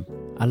realism.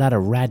 A lot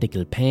of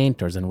radical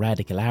painters and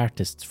radical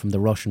artists from the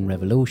Russian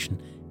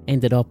Revolution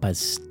ended up as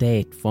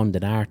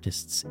state-funded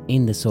artists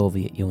in the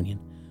Soviet Union.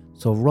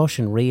 So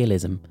Russian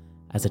realism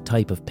as a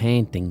type of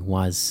painting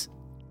was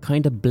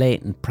kind of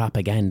blatant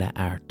propaganda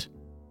art.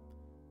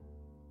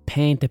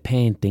 Paint a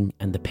painting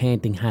and the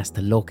painting has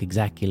to look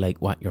exactly like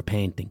what you're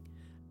painting.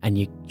 And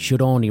you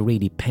should only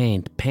really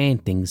paint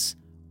paintings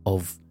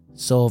of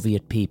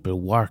Soviet people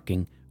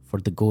working for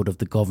the good of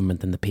the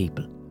government and the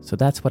people. So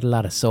that's what a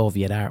lot of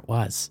Soviet art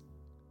was.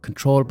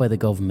 Controlled by the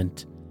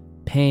government,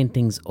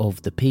 paintings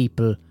of the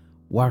people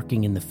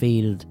working in the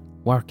field,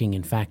 working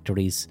in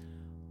factories.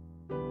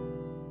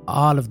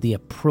 All of the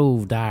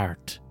approved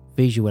art,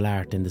 visual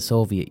art in the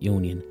Soviet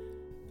Union,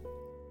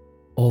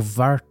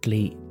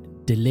 overtly,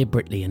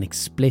 deliberately and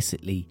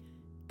explicitly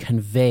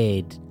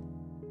conveyed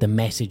the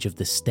message of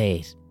the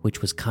state,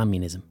 which was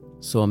communism.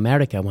 So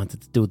America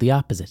wanted to do the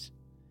opposite.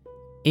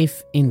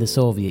 If in the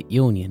Soviet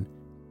Union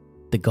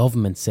the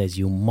government says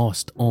you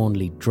must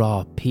only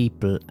draw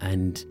people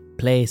and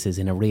places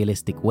in a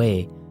realistic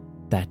way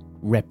that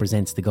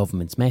represents the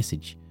government's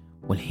message,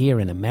 well, here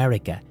in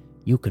America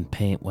you can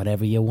paint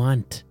whatever you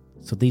want.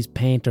 So these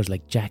painters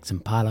like Jackson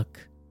Pollock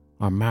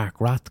or Mark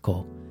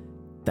Rothko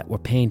that were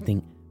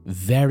painting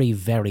very,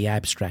 very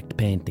abstract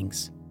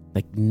paintings,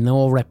 like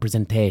no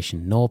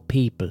representation, no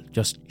people,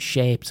 just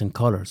shapes and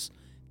colours.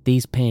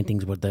 These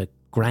paintings were the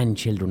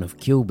grandchildren of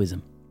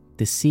Cubism.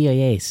 The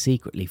CIA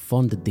secretly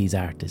funded these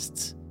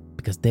artists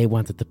because they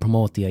wanted to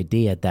promote the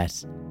idea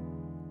that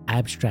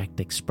abstract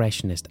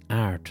expressionist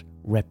art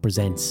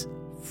represents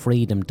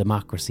freedom,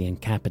 democracy and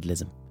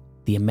capitalism,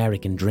 the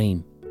American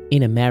dream.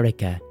 In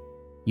America,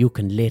 you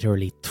can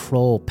literally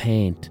throw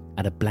paint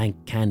at a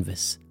blank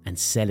canvas and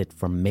sell it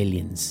for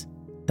millions.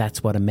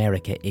 That's what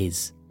America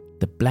is.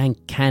 The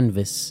blank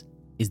canvas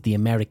is the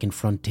American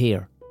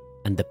frontier,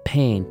 and the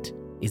paint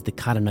is the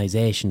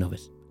colonization of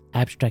it.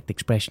 Abstract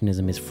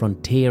expressionism is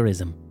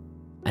frontierism,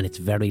 and it's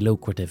very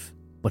lucrative.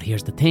 But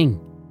here's the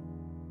thing.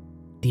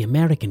 The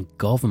American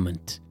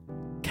government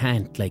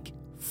can't,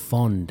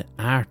 fund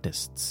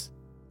artists.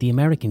 The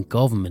American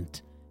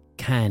government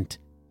can't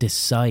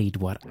decide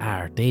what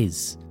art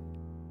is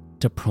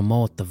to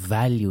promote the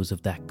values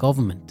of that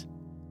government.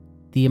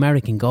 The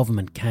American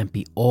government can't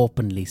be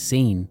openly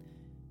seen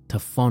to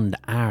fund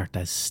art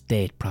as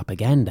state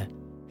propaganda.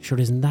 Sure,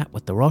 isn't that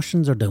what the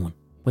Russians are doing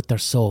with their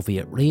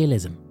Soviet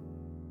realism?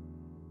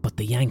 But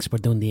the Yanks were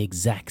doing the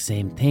exact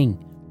same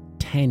thing,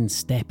 10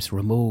 steps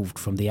removed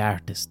from the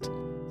artist,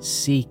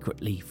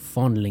 secretly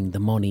funneling the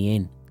money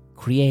in,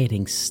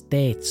 creating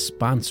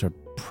state-sponsored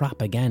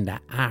propaganda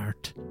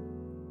art,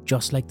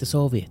 just like the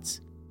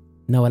Soviets.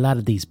 Now, a lot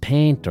of these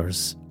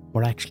painters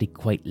were actually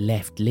quite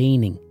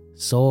left-leaning,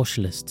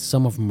 socialist,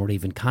 some of them were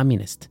even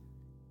communist.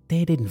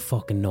 They didn't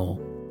fucking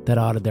know that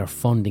all of their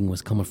funding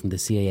was coming from the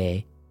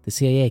CIA. The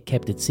CIA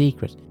kept it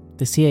secret.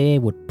 The CIA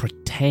would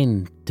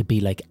pretend to be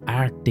like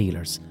art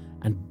dealers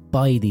and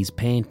buy these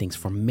paintings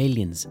for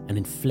millions and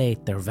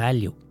inflate their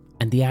value.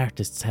 And the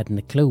artists hadn't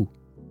a clue.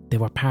 They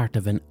were part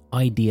of an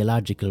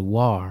ideological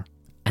war,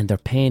 and their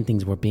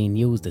paintings were being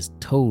used as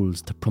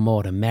tools to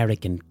promote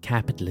American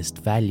capitalist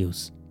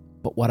values.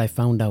 But what I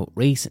found out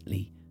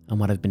recently, and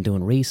what I've been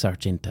doing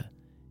research into,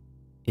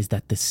 is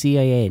that the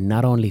CIA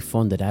not only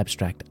funded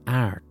abstract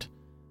art,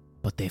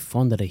 but they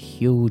funded a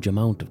huge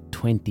amount of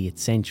 20th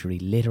century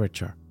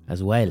literature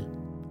as well.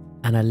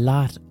 And a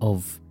lot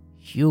of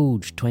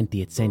huge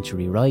 20th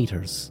century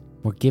writers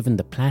were given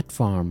the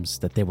platforms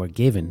that they were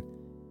given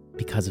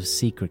because of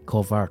secret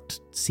covert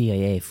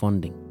CIA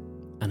funding.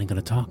 And I'm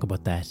going to talk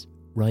about that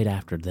right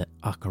after the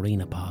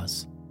ocarina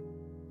pause.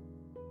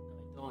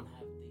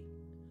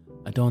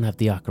 I don't have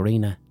the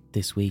ocarina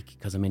this week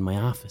because I'm in my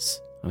office.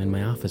 I'm in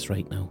my office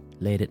right now,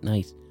 late at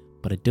night,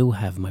 but I do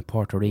have my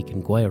Puerto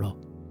Rican guiro.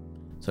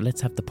 So let's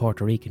have the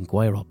Puerto Rican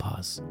guiro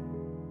pause.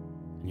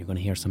 And you're going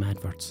to hear some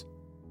adverts.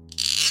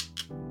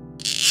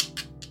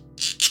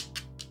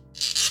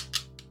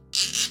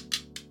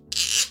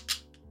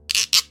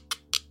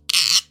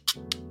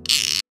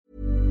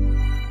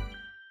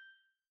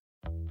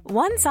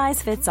 One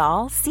size fits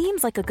all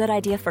seems like a good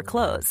idea for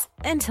clothes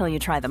until you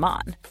try them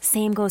on.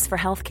 Same goes for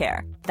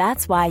healthcare.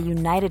 That's why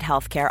United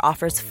Healthcare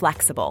offers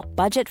flexible,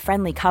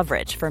 budget-friendly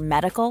coverage for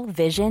medical,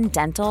 vision,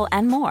 dental,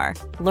 and more.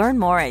 Learn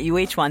more at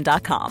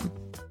uh1.com.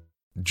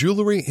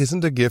 Jewelry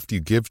isn't a gift you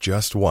give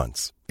just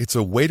once. It's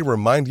a way to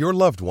remind your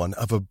loved one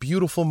of a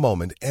beautiful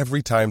moment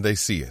every time they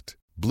see it.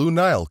 Blue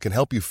Nile can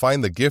help you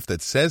find the gift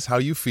that says how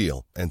you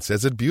feel and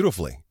says it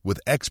beautifully,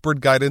 with expert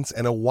guidance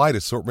and a wide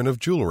assortment of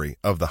jewelry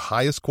of the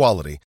highest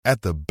quality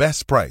at the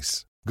best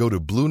price. Go to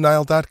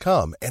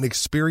BlueNile.com and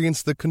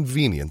experience the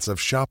convenience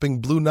of shopping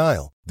Blue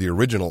Nile, the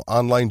original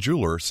online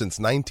jeweler since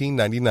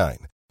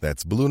 1999.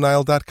 That's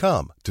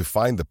BlueNile.com to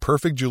find the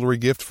perfect jewelry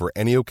gift for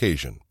any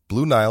occasion.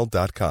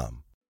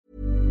 BlueNile.com.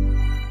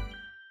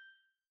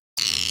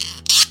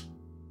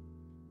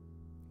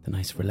 The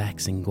nice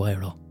relaxing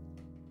guiro.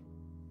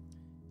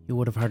 You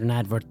would have heard an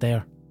advert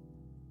there.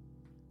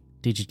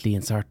 digitally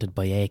inserted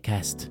by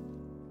Acast.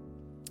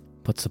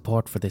 But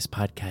support for this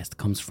podcast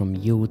comes from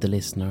you, the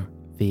listener,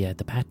 via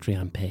the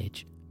Patreon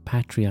page,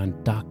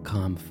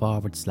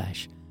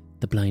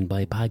 patreon.com/The Blind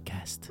Boy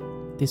Podcast.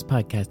 This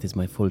podcast is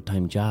my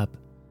full-time job.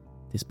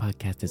 This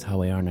podcast is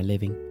how I earn a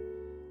living.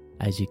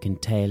 As you can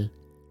tell,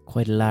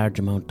 quite a large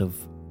amount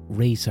of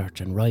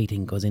research and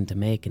writing goes into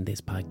making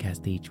this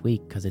podcast each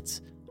week because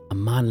it's a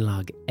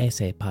monologue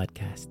essay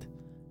podcast.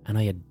 And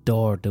I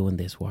adore doing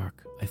this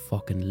work. I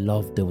fucking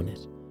love doing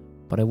it.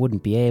 But I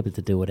wouldn't be able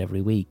to do it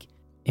every week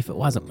if it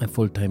wasn't my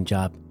full-time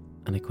job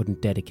and I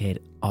couldn't dedicate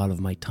all of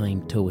my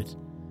time to it.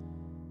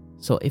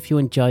 So if you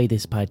enjoy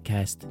this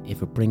podcast,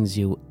 if it brings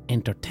you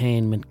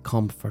entertainment,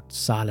 comfort,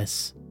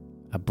 solace,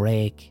 a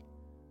break,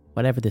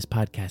 whatever this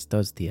podcast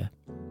does to you,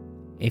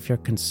 if you're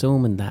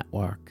consuming that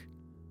work,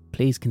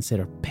 please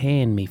consider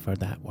paying me for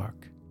that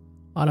work.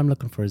 All I'm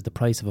looking for is the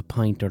price of a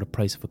pint or the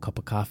price of a cup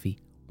of coffee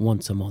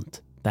once a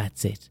month.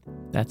 That's it.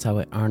 That's how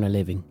I earn a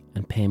living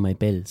and pay my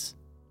bills.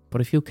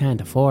 But if you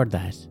can't afford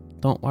that,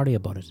 don't worry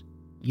about it.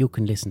 You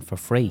can listen for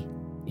free.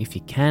 If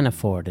you can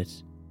afford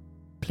it,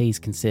 please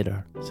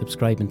consider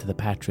subscribing to the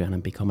Patreon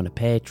and becoming a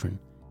patron,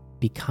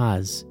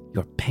 because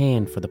you're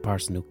paying for the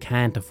person who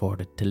can't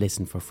afford it to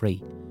listen for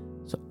free.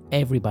 So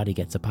everybody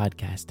gets a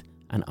podcast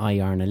and I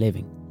earn a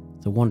living.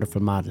 It's a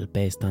wonderful model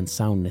based on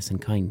soundness and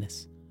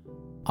kindness.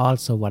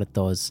 Also, what it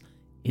does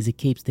is it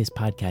keeps this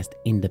podcast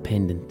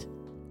independent.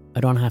 I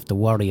don't have to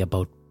worry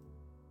about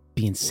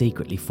being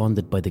secretly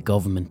funded by the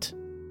government,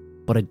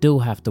 but I do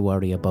have to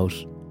worry about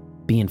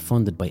being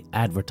funded by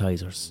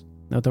advertisers.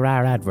 Now, there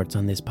are adverts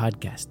on this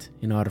podcast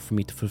in order for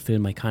me to fulfill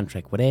my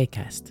contract with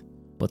Acast,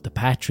 but the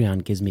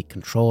Patreon gives me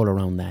control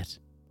around that.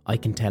 I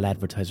can tell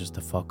advertisers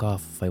to fuck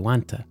off if I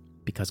want to,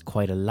 because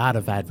quite a lot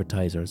of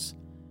advertisers,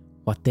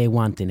 what they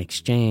want in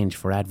exchange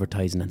for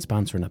advertising and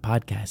sponsoring a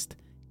podcast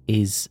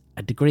is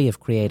a degree of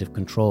creative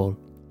control.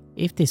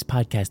 If this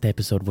podcast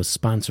episode was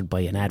sponsored by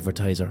an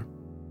advertiser,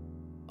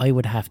 I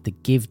would have to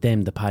give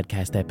them the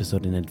podcast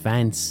episode in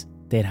advance.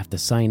 They'd have to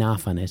sign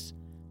off on it.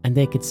 And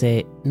they could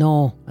say,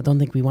 no, I don't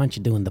think we want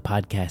you doing the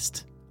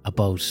podcast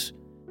about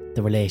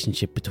the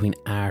relationship between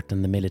art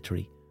and the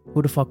military.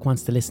 Who the fuck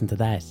wants to listen to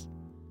that?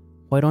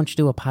 Why don't you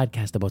do a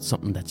podcast about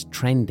something that's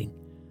trending?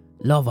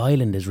 Love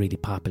Island is really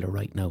popular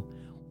right now.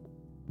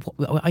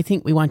 I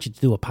think we want you to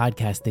do a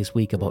podcast this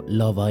week about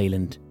Love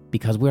Island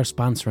because we're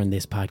sponsoring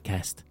this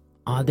podcast.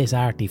 All this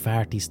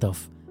arty-farty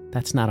stuff,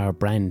 that's not our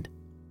brand.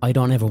 I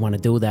don't ever want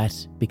to do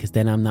that because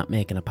then I'm not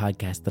making a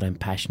podcast that I'm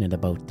passionate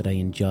about, that I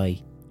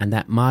enjoy. And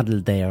that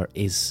model there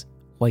is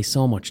why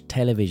so much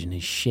television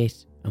is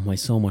shit and why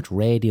so much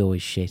radio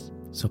is shit.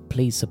 So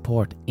please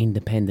support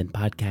independent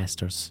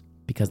podcasters,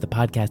 because the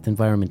podcast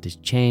environment is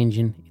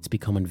changing. It's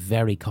becoming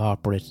very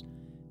corporate.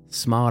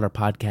 Smaller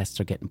podcasts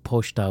are getting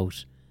pushed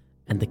out,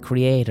 and the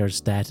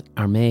creators that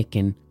are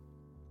making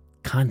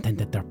content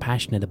that they're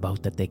passionate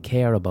about, that they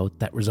care about,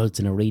 that results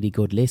in a really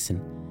good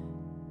listen,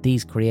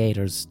 these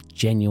creators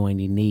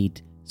genuinely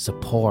need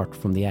support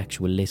from the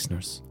actual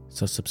listeners.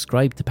 So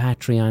subscribe to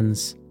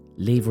Patreons,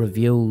 leave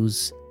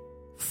reviews,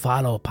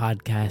 follow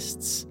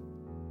podcasts,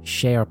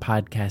 share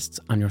podcasts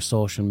on your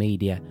social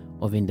media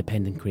of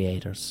independent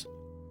creators.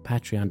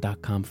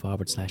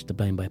 Patreon.com/The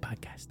Blind Boy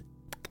Podcast.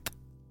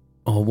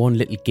 Oh, one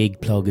little gig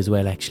plug as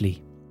well,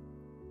 actually.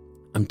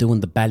 I'm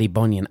doing the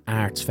Ballybunion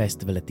Arts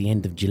Festival at the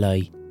end of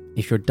July.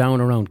 If you're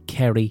down around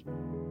Kerry,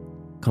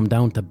 come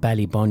down to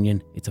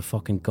Ballybunion. It's a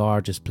fucking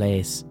gorgeous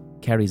place.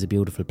 Kerry's a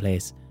beautiful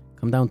place.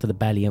 Come down to the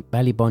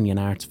Ballybunion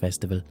Arts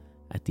Festival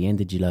at the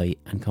end of July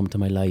and come to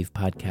my live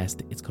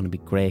podcast. It's going to be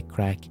great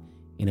crack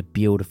in a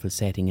beautiful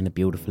setting in a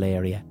beautiful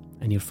area,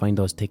 and you'll find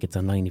those tickets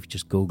online if you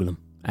just Google them.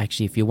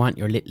 Actually, if you want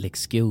your little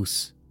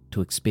excuse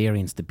to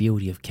experience the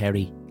beauty of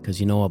Kerry, because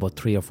you know about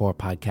 3 or 4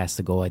 podcasts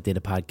ago I did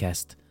a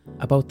podcast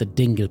about the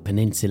Dingle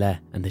Peninsula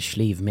and the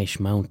Slieve Mish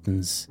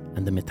Mountains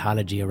and the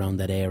mythology around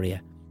that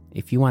area.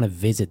 If you want to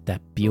visit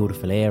that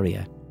beautiful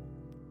area,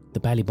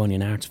 the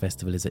Ballybunion Arts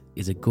Festival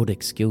is a good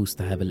excuse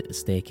to have a little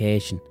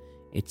staycation.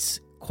 It's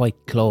quite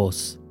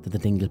close to the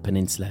Dingle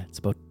Peninsula. It's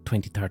about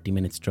 20-30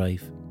 minutes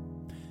drive.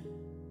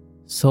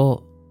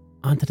 So,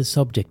 onto the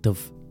subject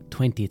of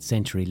 20th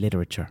century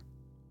literature.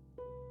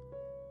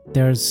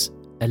 There's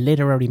a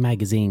literary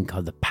magazine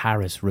called the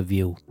Paris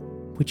Review,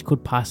 which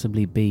could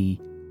possibly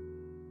be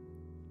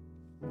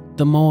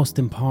the most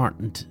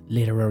important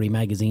literary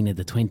magazine of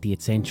the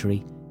 20th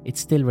century. It's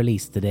still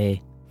released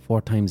today,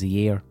 4 times a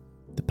year.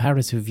 The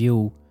Paris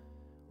Review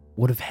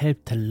would have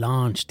helped to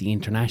launch the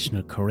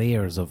international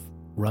careers of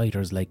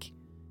writers like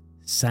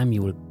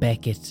Samuel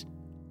Beckett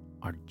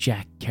or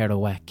Jack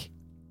Kerouac,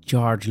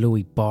 George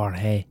Louis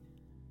Borges.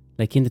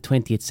 Like in the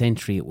 20th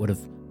century, it would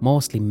have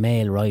mostly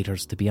male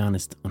writers, to be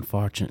honest,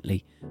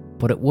 unfortunately,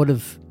 but it would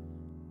have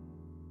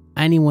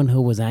anyone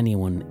who was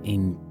anyone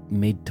in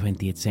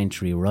mid-20th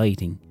century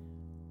writing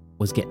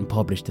was getting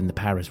published in the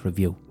Paris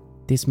Review.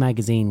 This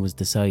magazine was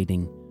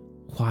deciding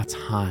what's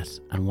hot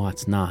and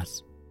what's not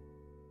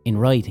in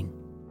writing.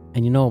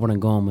 And you know where I'm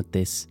going with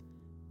this.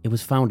 It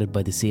was founded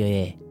by the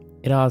CIA.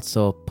 It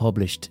also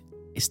published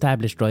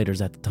established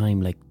writers at the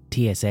time like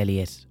T.S.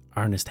 Eliot,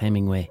 Ernest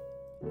Hemingway.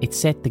 It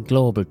set the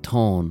global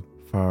tone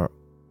for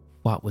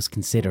what was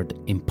considered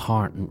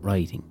important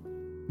writing.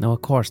 Now,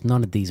 of course,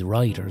 none of these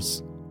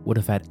writers would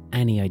have had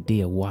any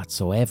idea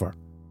whatsoever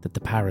that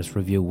the Paris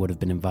Review would have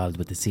been involved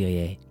with the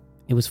CIA.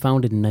 It was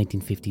founded in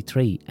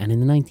 1953, and in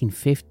the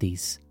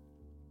 1950s,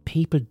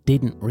 people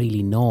didn't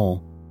really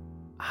know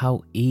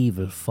how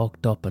evil,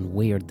 fucked up and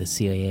weird the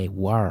CIA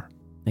were.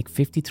 Like,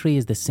 53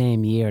 is the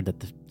same year that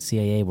the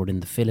CIA were in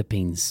the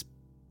Philippines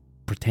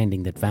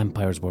pretending that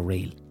vampires were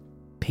real.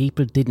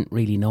 People didn't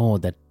really know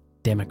that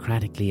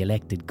democratically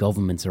elected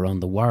governments around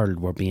the world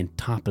were being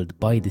toppled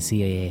by the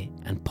CIA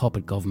and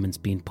puppet governments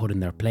being put in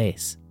their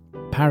place.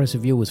 Paris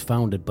Review was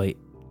founded by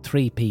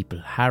 3 people: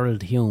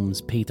 Harold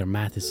Humes, Peter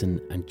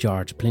Matheson and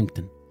George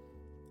Plimpton.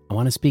 I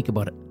want to speak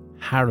about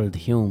Harold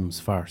Humes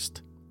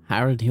first.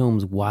 Harold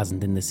Humes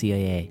wasn't in the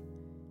CIA.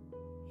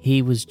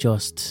 He was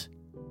just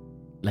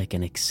like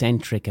an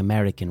eccentric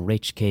American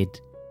rich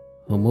kid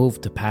who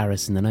moved to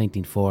Paris in the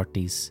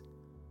 1940s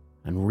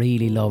and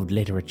really loved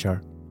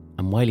literature.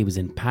 And while he was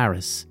in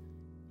Paris,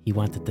 he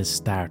wanted to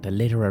start a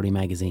literary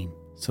magazine.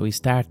 So he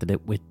started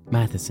it with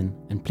Matheson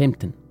and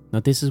Plimpton. Now,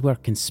 this is where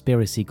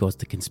conspiracy goes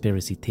to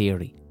conspiracy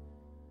theory.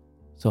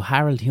 So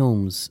Harold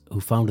Humes, who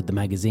founded the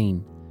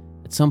magazine,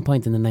 at some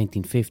point in the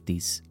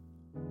 1950s,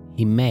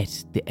 he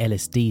met the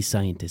LSD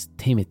scientist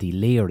Timothy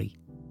Leary.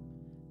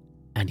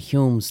 And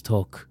Humes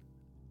took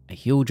a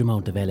huge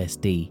amount of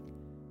LSD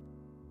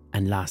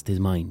and lost his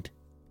mind.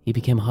 He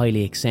became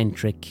highly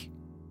eccentric,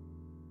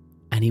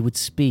 and he would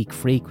speak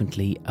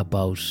frequently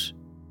about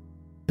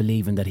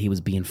believing that he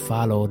was being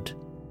followed.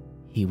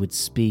 He would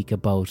speak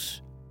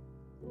about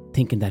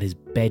thinking that his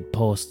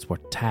bedposts were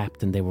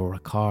tapped and they were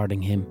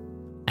recording him.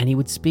 And he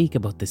would speak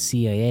about the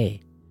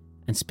CIA,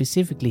 and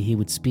specifically he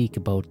would speak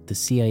about the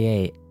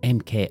CIA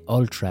MK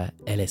Ultra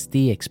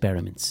LSD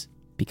experiments,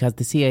 because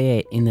the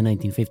CIA in the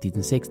 1950s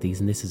and 60s,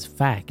 and this is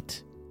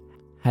fact,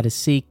 had a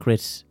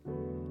secret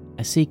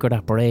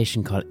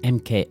operation called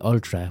MK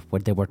Ultra,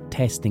 where they were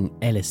testing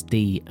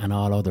LSD and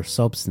all other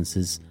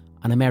substances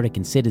on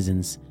American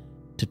citizens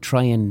to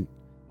try and...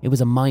 It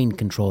was a mind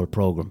control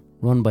program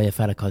run by a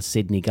fella called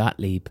Sidney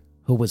Gottlieb,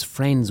 who was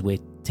friends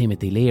with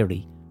Timothy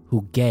Leary,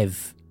 who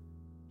gave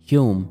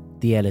Hume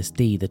the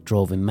LSD that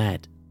drove him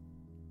mad.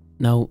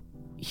 Now,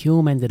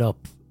 Hume ended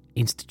up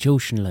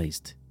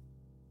institutionalised.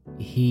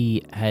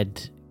 He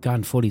had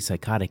gone fully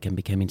psychotic and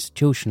became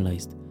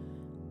institutionalised.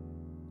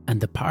 And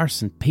the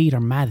person,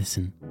 Peter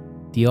Matheson,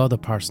 the other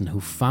person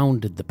who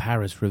founded the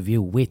Paris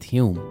Review with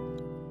Hume,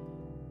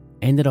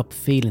 ended up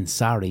feeling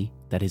sorry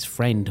that his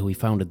friend who he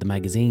founded the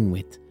magazine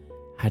with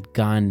had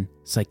gone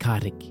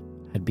psychotic,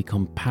 had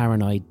become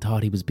paranoid,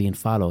 thought he was being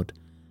followed.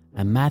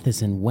 And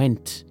Matheson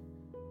went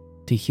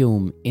to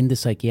Hume in the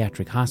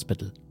psychiatric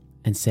hospital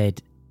and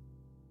said,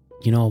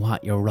 "You know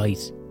what, you're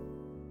right.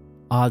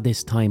 All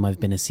this time I've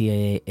been a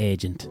CIA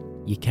agent.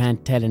 You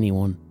can't tell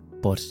anyone,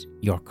 but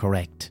you're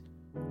correct.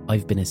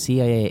 I've been a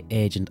CIA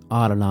agent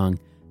all along,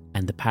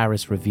 and the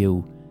Paris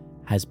Review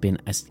has been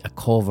a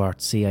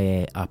covert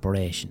CIA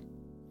operation."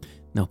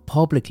 Now,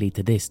 publicly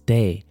to this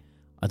day,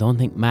 I don't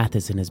think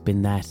Matheson has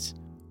been that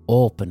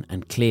open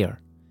and clear.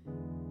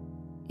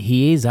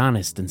 He is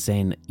honest in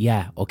saying,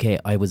 yeah, okay,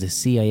 I was a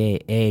CIA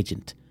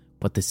agent,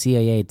 but the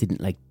CIA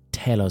didn't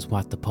tell us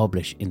what to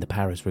publish in the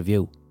Paris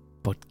Review.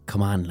 But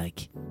come on,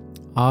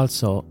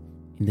 Also,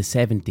 in the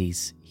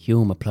 70s,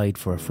 Hume applied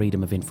for a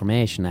Freedom of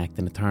Information Act,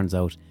 and it turns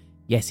out,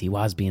 yes, he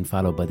was being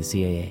followed by the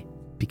CIA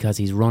because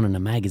he's running a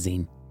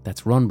magazine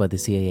that's run by the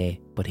CIA,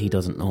 but he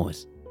doesn't know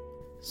it.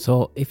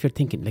 So if you're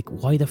thinking,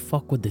 why the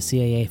fuck would the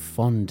CIA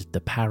fund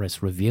the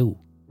Paris Review?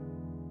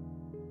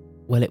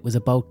 Well, it was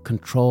about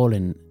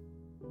controlling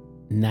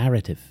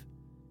narrative.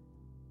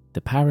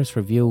 The Paris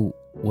Review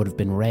would have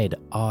been read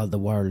all the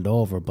world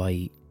over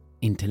by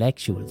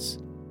intellectuals,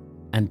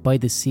 and by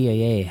the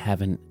CIA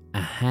having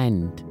a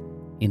hand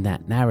in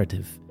that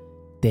narrative,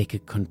 they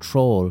could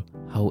control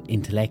how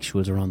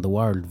intellectuals around the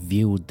world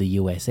viewed the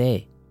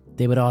USA.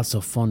 They would also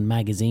fund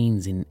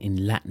magazines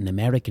in Latin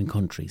American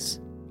countries.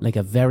 Like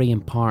a very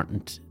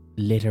important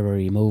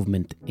literary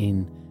movement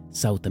in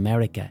South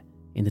America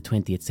in the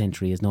 20th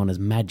century is known as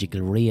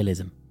magical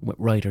realism, with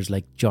writers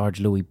like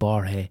George Louis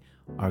Borges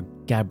or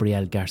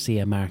Gabriel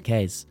Garcia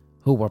Marquez,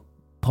 who were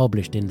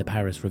published in the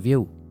Paris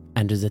Review.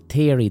 And there's a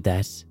theory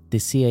that the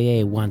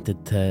CIA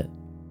wanted to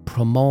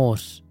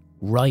promote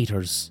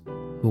writers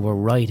who were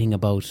writing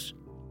about...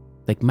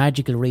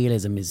 magical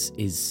realism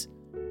is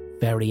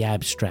very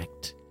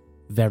abstract,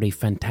 very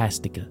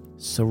fantastical,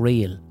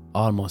 surreal,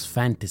 almost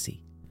fantasy.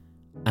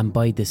 And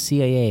by the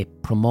CIA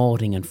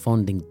promoting and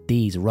funding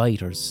these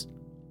writers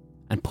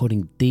and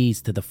putting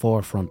these to the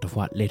forefront of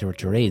what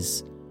literature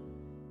is,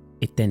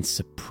 it then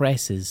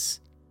suppresses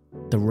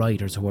the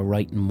writers who are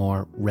writing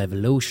more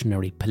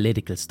revolutionary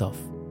political stuff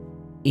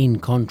in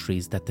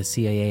countries that the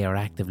CIA are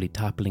actively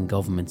toppling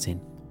governments in.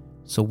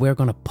 So we're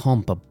going to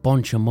pump a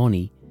bunch of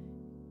money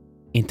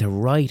into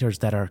writers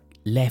that are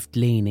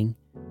left-leaning,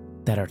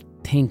 that are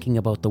thinking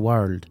about the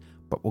world,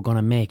 but we're going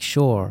to make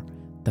sure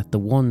that the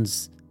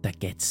ones that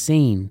get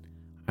seen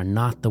are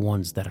not the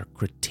ones that are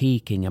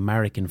critiquing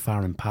American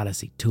foreign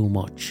policy too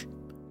much.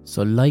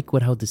 So like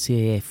with how the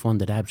CIA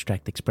funded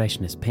abstract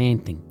expressionist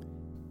painting,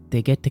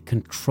 they get to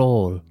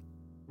control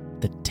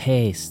the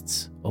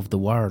tastes of the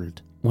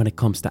world when it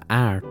comes to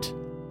art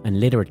and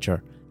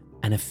literature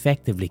and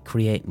effectively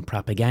creating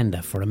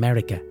propaganda for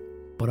America,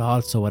 but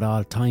also at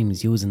all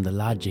times using the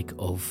logic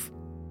of,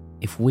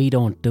 if we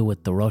don't do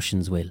it, the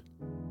Russians will.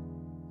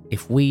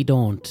 If we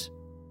don't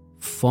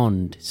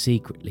fund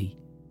secretly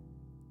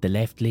the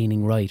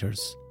left-leaning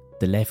writers,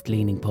 the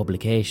left-leaning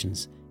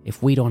publications,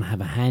 if we don't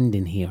have a hand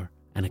in here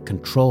and a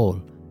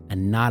control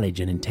and knowledge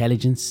and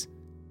intelligence,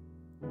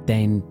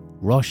 then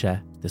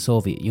Russia, the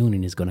Soviet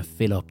Union, is going to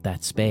fill up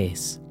that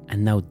space,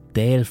 and now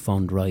they'll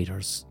fund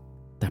writers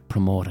that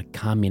promote a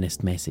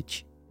communist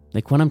message.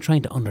 Like, when I'm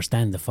trying to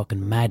understand the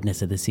fucking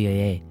madness of the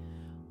CIA,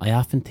 I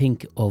often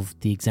think of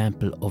the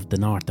example of the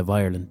north of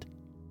Ireland.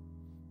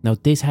 Now,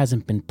 this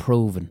hasn't been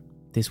proven.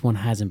 This one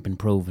hasn't been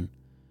proven.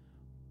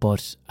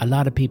 But a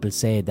lot of people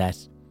say that,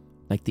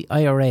 like, the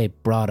IRA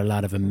brought a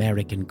lot of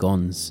American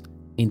guns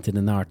into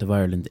the north of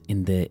Ireland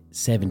in the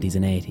 70s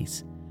and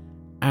 80s.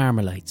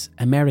 Armalites,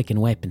 American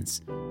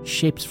weapons,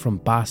 ships from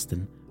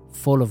Boston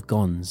full of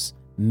guns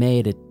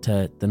made it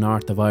to the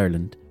north of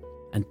Ireland,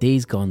 and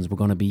these guns were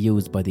going to be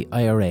used by the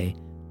IRA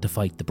to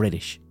fight the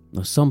British.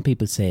 Now, some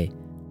people say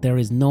there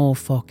is no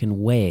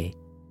fucking way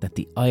that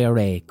the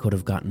IRA could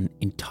have gotten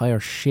entire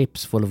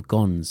ships full of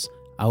guns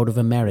out of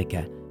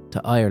America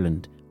to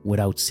Ireland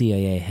without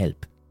CIA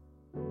help.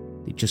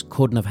 It just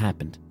couldn't have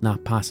happened.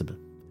 Not possible.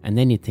 And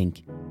then you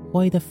think,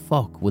 why the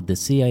fuck would the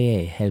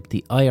CIA help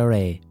the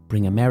IRA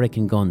bring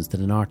American guns to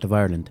the north of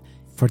Ireland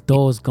for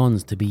those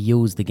guns to be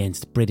used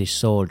against British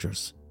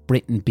soldiers,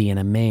 Britain being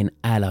a main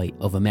ally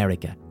of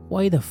America?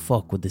 Why the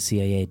fuck would the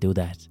CIA do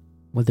that?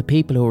 Well, the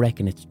people who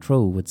reckon it's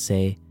true would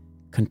say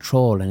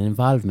control and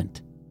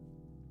involvement.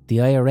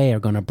 The IRA are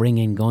going to bring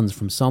in guns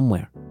from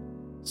somewhere.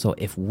 So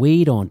if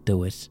we don't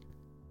do it,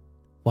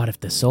 what if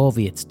the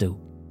Soviets do?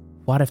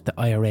 What if the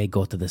IRA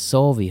go to the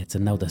Soviets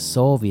and now the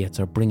Soviets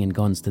are bringing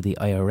guns to the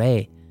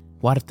IRA?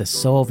 What if the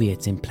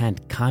Soviets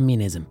implant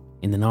communism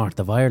in the north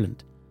of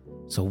Ireland?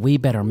 So we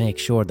better make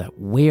sure that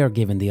we're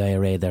giving the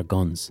IRA their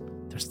guns.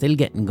 They're still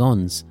getting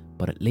guns,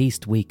 but at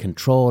least we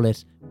control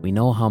it. We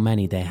know how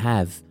many they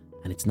have,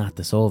 and it's not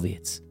the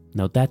Soviets.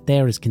 Now that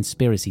there is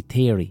conspiracy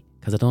theory,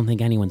 because I don't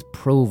think anyone's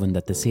proven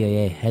that the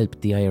CIA helped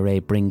the IRA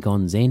bring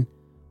guns in,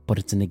 but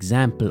it's an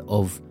example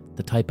of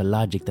the type of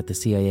logic that the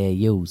CIA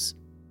use.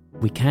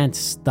 We can't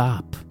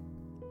stop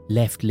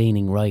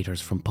left-leaning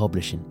writers from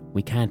publishing.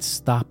 We can't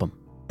stop them.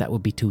 That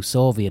would be too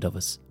Soviet of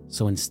us.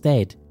 So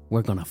instead,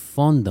 we're going to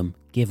fund them,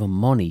 give them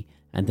money,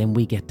 and then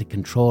we get to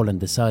control and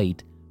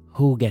decide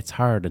who gets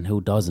heard and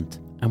who doesn't.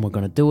 And we're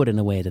going to do it in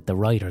a way that the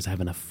writers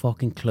haven't a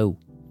fucking clue.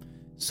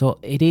 So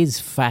it is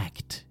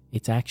fact,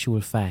 it's actual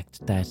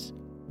fact, that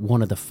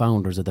one of the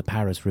founders of the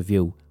Paris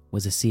Review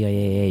was a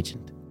CIA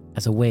agent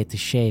as a way to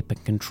shape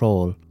and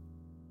control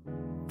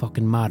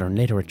fucking modern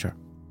literature.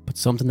 But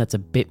something that's a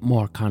bit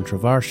more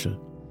controversial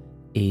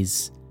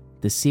is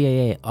the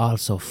CIA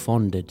also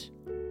funded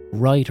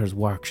writers'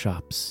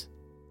 workshops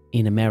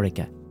in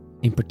America.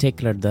 In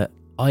particular, the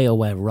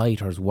Iowa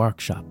Writers'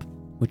 Workshop,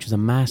 which was a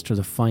Masters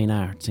of Fine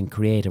Arts in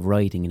Creative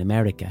Writing in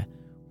America,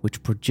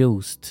 which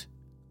produced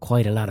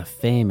quite a lot of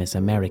famous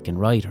American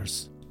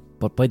writers.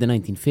 But by the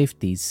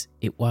 1950s,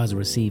 it was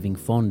receiving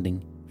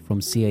funding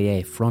from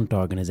CIA front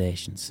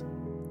organisations.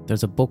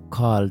 There's a book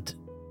called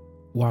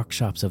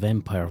Workshops of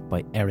Empire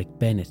by Eric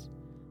Bennett,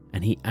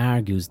 and he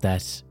argues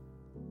that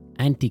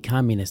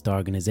anti-communist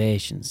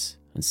organisations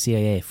and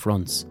CIA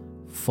fronts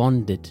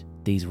funded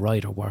these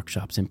writer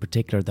workshops, in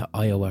particular the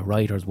Iowa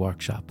Writers'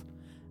 Workshop,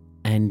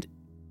 and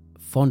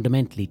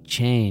fundamentally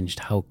changed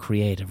how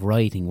creative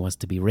writing was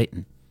to be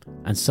written.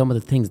 And some of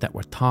the things that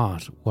were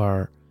taught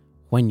were,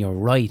 when you're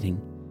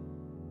writing,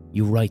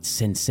 you write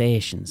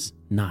sensations,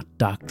 not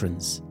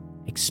doctrines,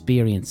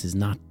 experiences,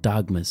 not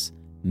dogmas,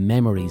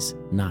 memories,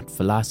 not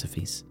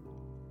philosophies.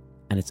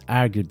 And it's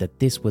argued that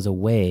this was a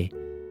way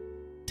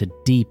to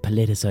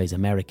depoliticize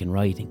American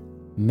writing,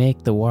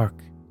 make the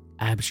work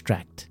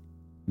abstract,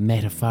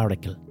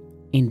 metaphorical,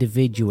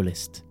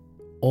 individualist,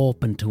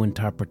 open to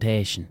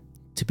interpretation.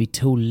 To be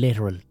too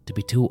literal, to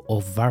be too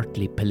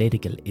overtly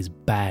political is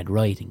bad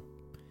writing.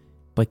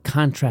 By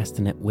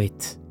contrasting it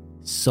with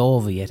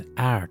Soviet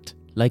art,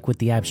 like with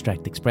the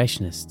abstract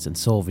expressionists and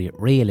Soviet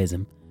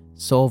realism,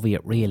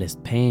 Soviet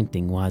realist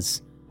painting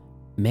was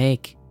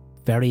make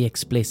very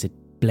explicit,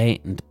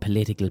 blatant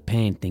political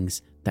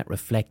paintings that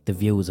reflect the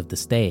views of the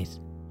state.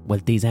 Well,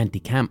 these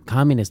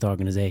anti-communist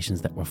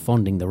organisations that were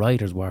funding the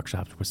writers'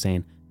 workshops were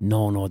saying,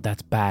 no,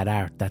 that's bad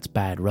art, that's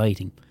bad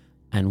writing.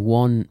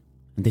 And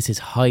this is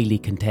highly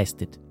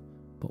contested,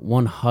 but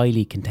one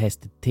highly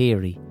contested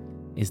theory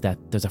is that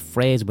there's a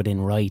phrase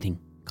within writing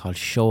called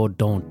show,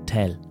 don't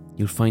tell.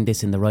 You'll find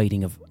this in the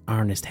writing of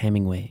Ernest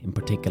Hemingway in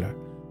particular.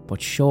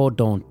 But show,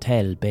 don't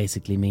tell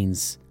basically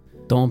means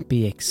don't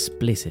be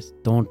explicit.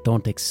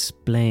 Don't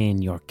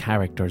explain your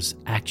character's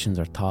actions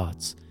or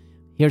thoughts.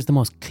 Here's the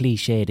most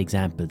cliched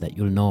example that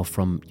you'll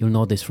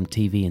know this from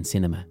TV and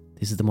cinema.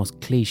 This is the most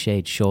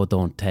cliched show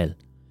don't tell.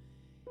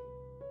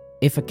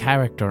 If a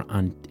character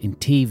in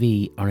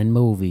TV or in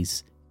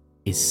movies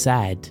is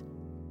sad,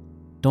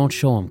 don't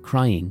show them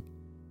crying,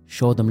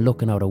 show them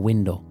looking out a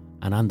window,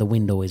 and on the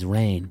window is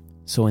rain.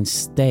 So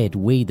instead,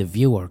 we, the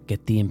viewer,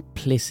 get the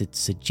implicit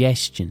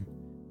suggestion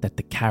that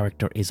the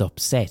character is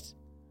upset,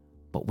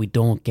 but we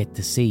don't get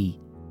to see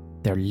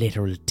their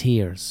literal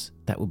tears.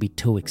 That would be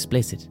too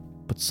explicit.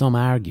 But some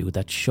argue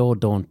that show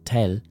don't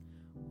tell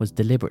was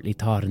deliberately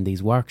taught in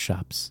these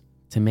workshops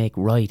to make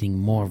writing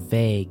more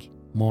vague,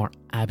 more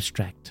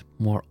abstract,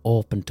 more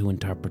open to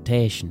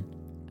interpretation,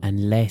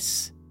 and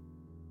less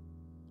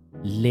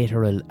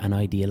literal and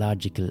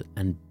ideological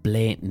and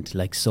blatant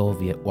like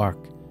Soviet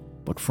work.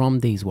 But from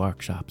these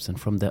workshops and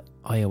from the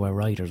Iowa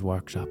Writers'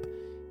 Workshop,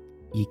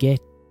 you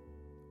get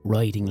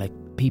writing like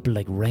people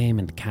like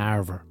Raymond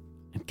Carver.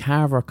 And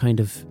Carver kind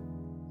of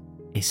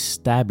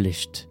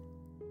established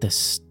the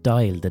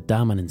style, the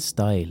dominant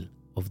style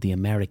of the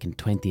American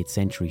 20th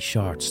century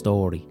short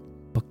story.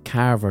 But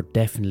Carver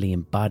definitely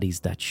embodies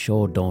that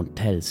show don't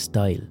tell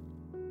style.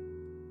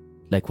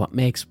 Like what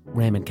makes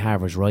Raymond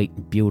Carver's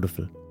writing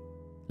beautiful.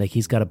 Like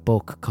he's got a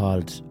book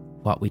called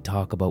What We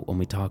Talk About When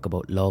We Talk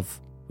About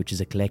Love, which is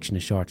a collection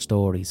of short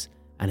stories,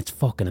 and it's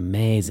fucking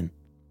amazing.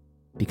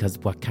 Because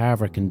what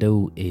Carver can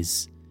do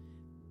is,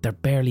 they're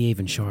barely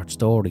even short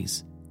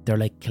stories. They're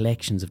like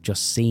collections of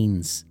just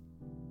scenes.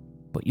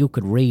 But you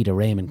could read a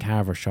Raymond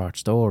Carver short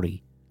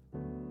story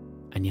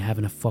and you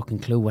haven't a fucking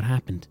clue what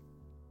happened.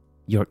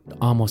 You're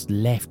almost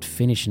left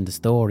finishing the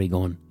story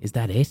going, is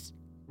that it?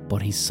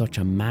 But he's such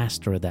a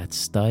master of that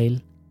style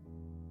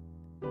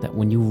that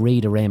when you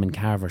read a Raymond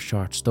Carver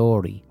short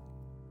story,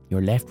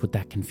 you're left with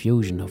that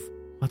confusion of,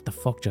 what the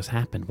fuck just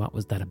happened? What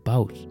was that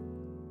about?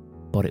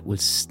 But it will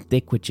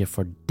stick with you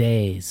for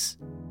days.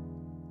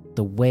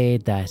 The way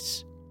that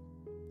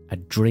a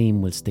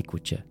dream will stick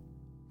with you.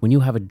 When you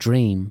have a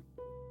dream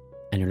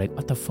and you're like,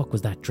 what the fuck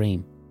was that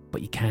dream?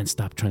 But you can't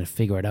stop trying to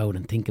figure it out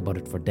and think about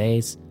it for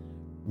days.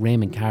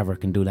 Raymond Carver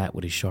can do that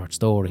with his short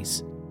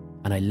stories.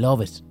 And I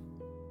love it.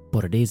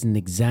 But it is an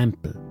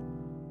example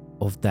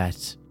of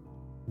that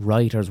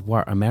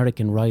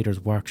American Writers'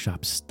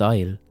 Workshop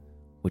style,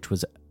 which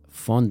was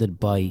funded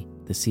by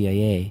the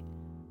CIA.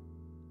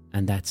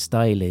 And that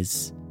style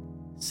is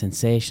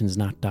sensations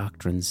not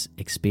doctrines,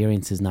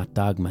 experiences not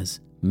dogmas,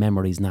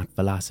 memories not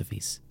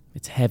philosophies.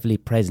 It's heavily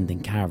present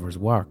in Carver's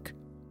work,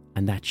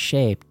 and that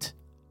shaped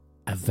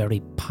a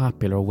very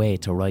popular way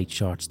to write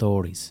short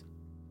stories.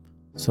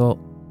 So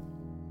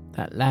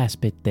that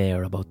last bit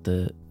there about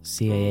the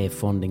CIA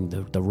funding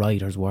the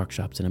writers'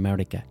 workshops in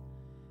America,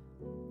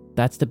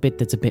 that's the bit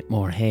that's a bit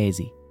more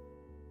hazy.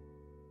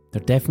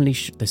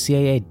 The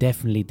CIA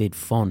definitely did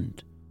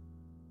fund,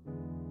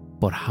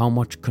 but how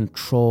much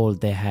control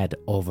they had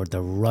over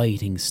the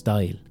writing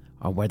style,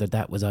 or whether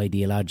that was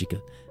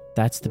ideological,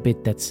 that's the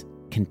bit that's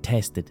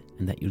contested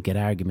and that you'll get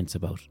arguments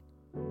about.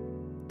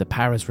 The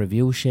Paris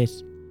Review shit,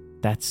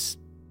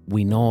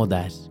 we know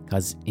that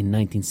because in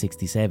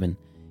 1967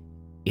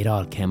 it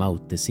all came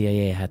out. The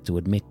CIA had to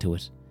admit to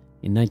it.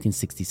 In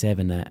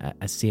 1967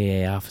 a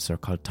CIA officer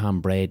called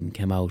Tom Braden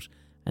came out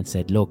and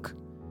said, look,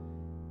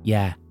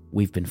 yeah,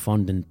 we've been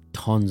funding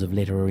tons of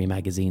literary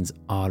magazines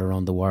all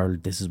around the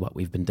world. This is what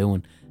we've been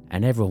doing.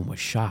 And everyone was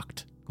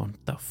shocked. Going,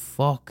 the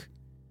fuck?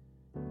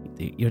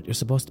 You're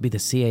supposed to be the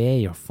CIA.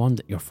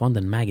 You're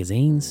funding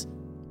magazines?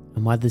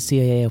 And what the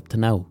CIA up to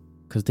now?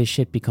 Because this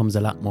shit becomes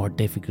a lot more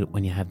difficult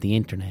when you have the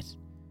internet.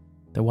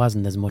 There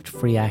wasn't as much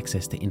free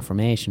access to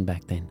information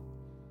back then.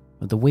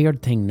 But the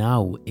weird thing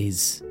now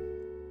is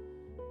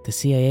the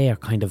CIA are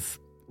kind of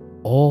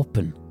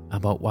open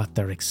about what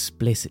they're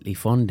explicitly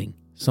funding.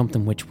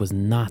 Something which was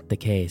not the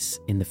case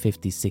in the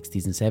 50s,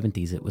 60s and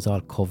 70s. It was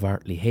all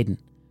covertly hidden.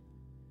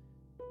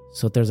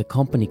 So there's a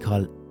company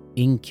called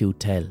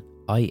In-Q-Tel,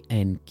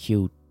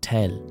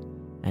 INQ-Tel.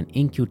 And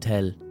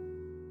In-Q-Tel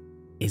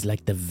is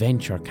like the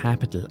venture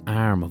capital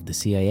arm of the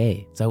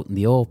CIA. It's out in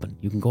the open.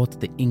 You can go to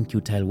the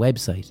In-Q-Tel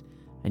website,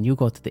 and you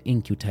go to the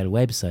In-Q-Tel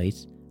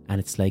website and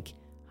it's like,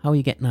 how are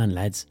you getting on,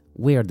 lads?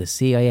 We're the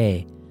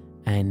CIA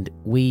and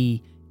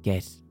we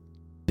get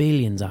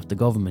billions off the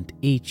government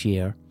each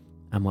year.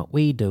 And what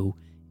we do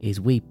is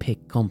we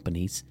pick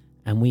companies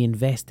and we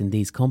invest in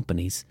these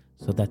companies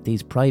so that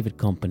these private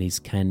companies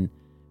can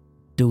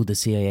do the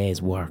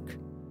CIA's work.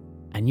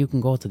 And you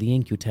can go to the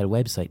In-Q-Tel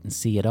website and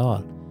see it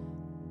all.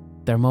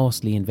 They're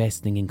mostly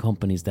investing in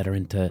companies that are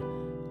into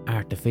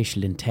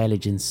artificial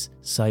intelligence,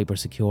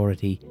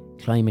 cybersecurity,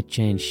 climate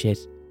change shit.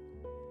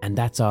 And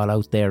that's all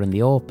out there in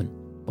the open.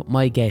 But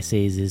my guess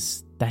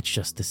is that's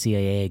just the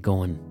CIA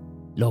going,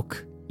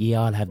 look, you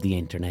all have the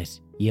internet.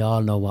 You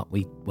all know what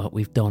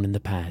we've done in the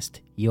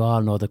past. You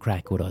all know the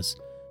crack with us.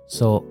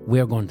 So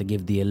we're going to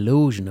give the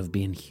illusion of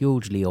being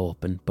hugely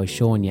open by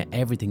showing you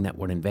everything that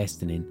we're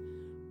investing in.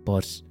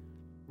 But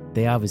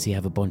they obviously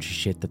have a bunch of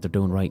shit that they're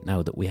doing right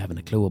now that we haven't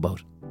a clue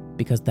about.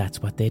 Because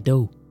that's what they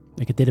do.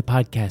 Like I did a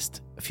podcast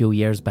a few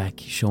years back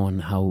showing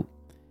how,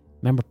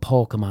 remember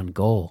Pokemon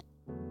Go?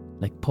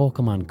 Like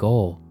Pokemon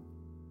Go,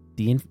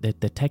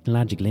 the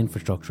technological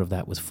infrastructure of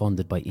that was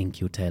funded by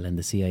In-Q-Tel and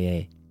the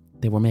CIA.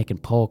 They were making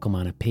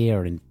Pokemon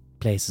appear in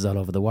places all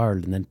over the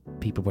world, and then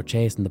people were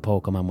chasing the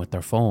Pokemon with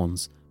their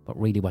phones. But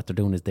really what they're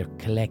doing is they're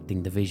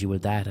collecting the visual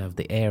data of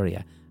the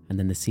area, and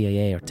then the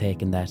CIA are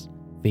taking that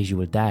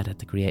visual data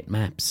to create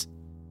maps.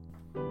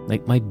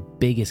 Like, my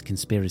biggest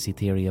conspiracy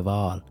theory of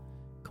all,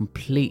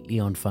 completely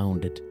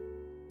unfounded,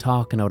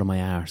 talking out of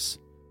my arse,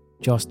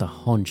 just a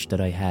hunch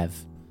that I have.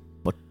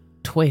 But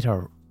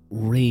Twitter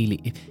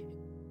really...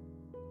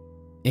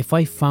 If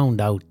I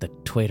found out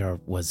that Twitter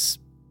was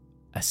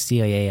a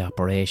CIA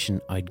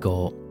operation, I'd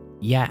go,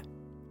 yeah,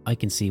 I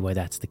can see why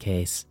that's the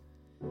case.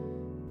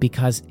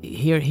 Because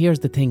here's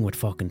the thing with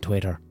fucking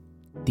Twitter.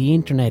 The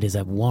internet is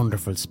a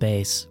wonderful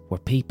space where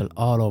people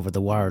all over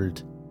the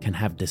world can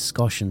have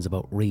discussions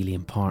about really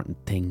important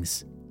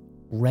things.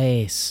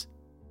 Race,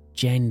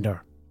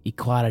 gender,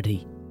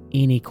 equality,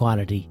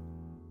 inequality,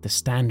 the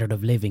standard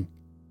of living,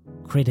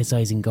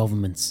 criticising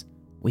governments.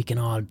 We can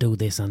all do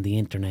this on the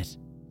internet.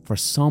 For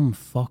some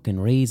fucking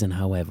reason,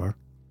 however,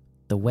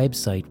 the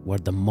website where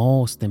the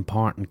most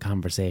important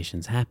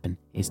conversations happen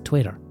is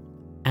Twitter.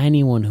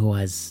 Anyone who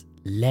has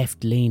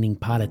left-leaning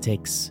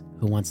politics,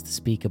 who wants to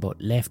speak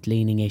about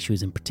left-leaning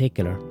issues in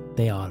particular,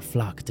 they all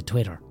flock to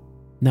Twitter.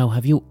 Now,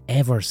 have you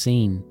ever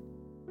seen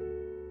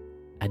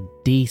a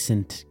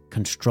decent,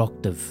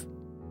 constructive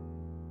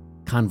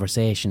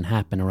conversation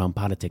happen around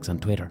politics on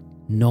Twitter?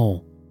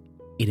 No.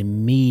 It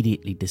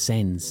immediately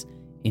descends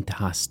into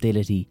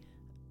hostility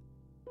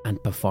and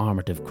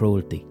performative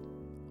cruelty.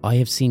 I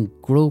have seen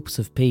groups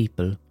of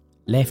people,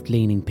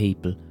 left-leaning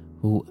people,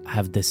 who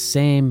have the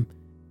same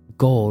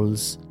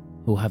goals,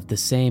 who have the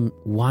same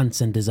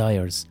wants and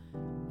desires.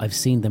 I've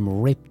seen them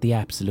rip the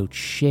absolute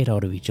shit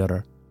out of each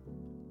other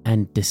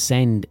and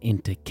descend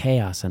into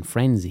chaos and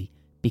frenzy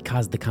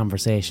because the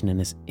conversation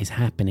is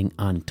happening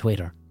on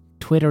Twitter.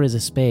 Twitter is a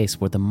space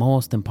where the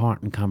most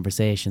important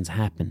conversations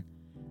happen,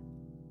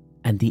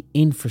 and the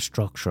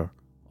infrastructure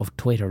of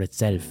Twitter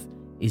itself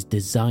is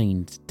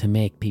designed to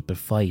make people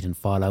fight and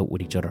fall out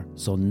with each other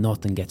so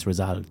nothing gets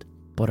resolved.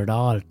 But at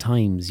all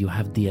times you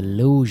have the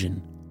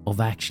illusion of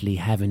actually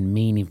having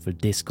meaningful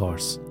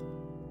discourse.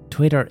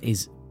 Twitter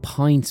is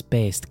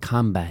points-based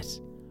combat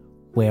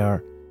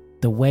where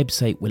the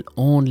website will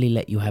only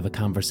let you have a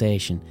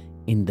conversation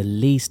in the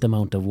least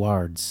amount of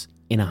words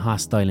in a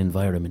hostile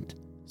environment.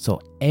 So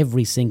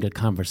every single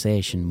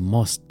conversation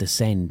must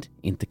descend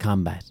into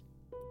combat.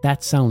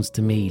 That sounds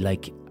to me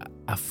like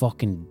a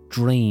fucking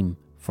dream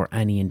for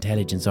any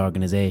intelligence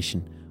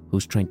organisation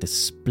who's trying to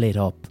split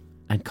up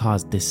and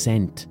cause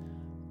dissent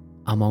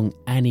among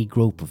any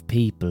group of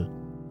people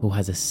who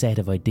has a set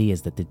of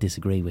ideas that they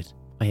disagree with.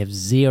 I have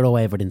zero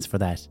evidence for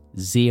that.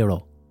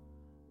 Zero.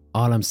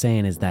 All I'm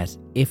saying is that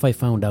if I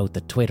found out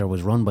that Twitter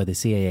was run by the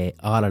CIA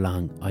all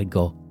along, I'd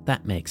go,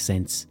 that makes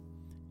sense.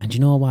 And you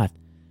know what?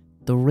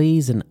 The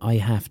reason I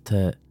have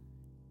to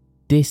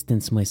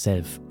distance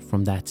myself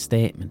from that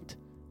statement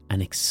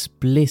and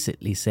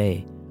explicitly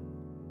say,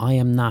 I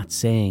am not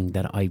saying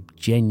that I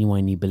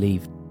genuinely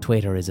believe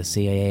Twitter is a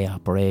CIA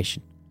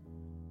operation.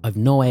 I've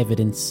no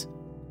evidence.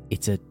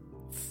 It's a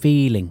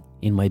feeling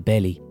in my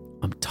belly.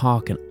 I'm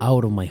talking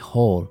out of my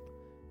hole.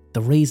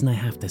 The reason I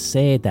have to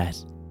say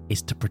that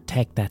is to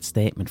protect that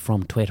statement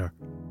from Twitter,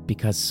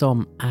 because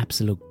some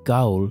absolute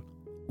ghoul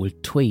will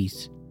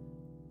tweet.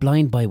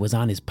 Blind Boy was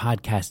on his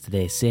podcast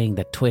today saying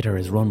that Twitter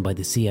is run by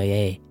the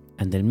CIA,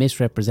 and they'll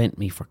misrepresent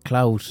me for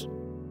clout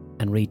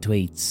and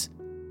retweets,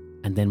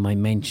 and then my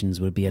mentions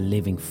will be a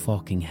living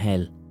fucking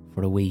hell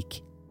for a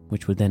week,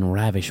 which will then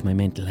ravish my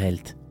mental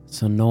health.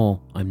 So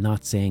no, I'm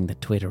not saying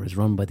that Twitter is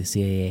run by the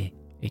CIA.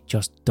 It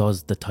just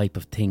does the type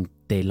of thing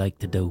they like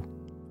to do.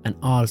 And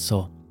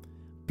also,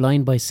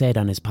 Blind Boy said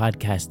on his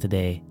podcast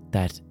today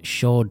that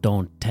Show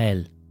Don't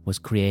Tell was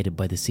created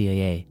by the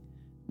CIA.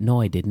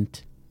 No, I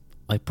didn't.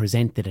 I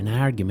presented an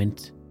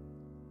argument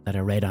that I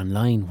read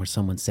online where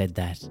someone said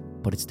that,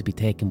 but it's to be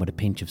taken with a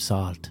pinch of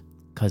salt,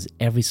 because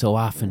every so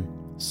often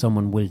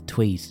someone will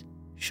tweet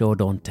Show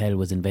Don't Tell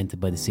was invented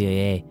by the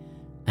CIA,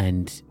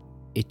 and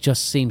it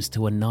just seems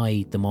to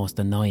annoy the most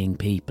annoying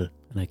people,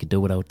 and I could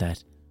do without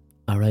that.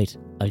 Alright,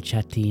 I'll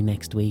chat to you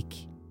next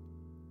week.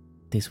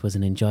 This was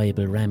an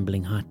enjoyable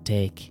rambling hot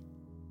take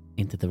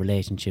into the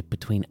relationship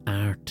between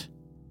art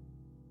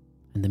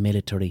and the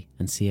military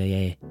and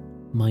CIA.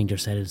 Mind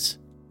yourselves,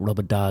 rub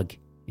a dog,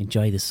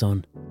 enjoy the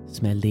sun,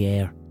 smell the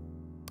air.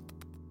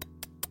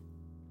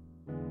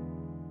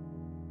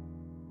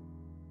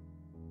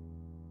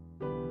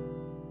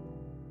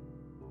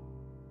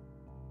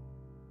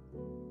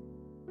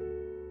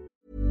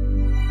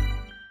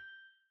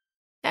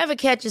 Ever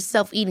catch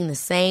yourself eating the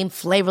same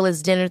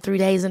flavorless dinner 3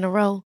 days in a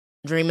row?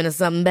 Dreaming of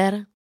something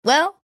better?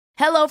 Well,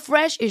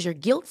 HelloFresh is your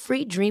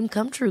guilt-free dream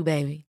come true,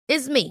 baby.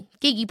 It's me,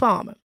 Keke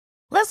Palmer.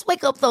 Let's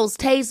wake up those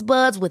taste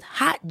buds with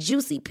hot,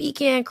 juicy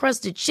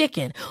pecan-crusted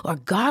chicken or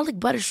garlic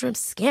butter shrimp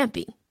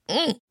scampi.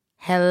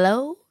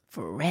 Hello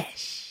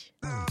Fresh.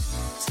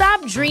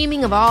 Stop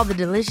dreaming of all the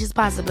delicious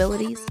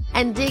possibilities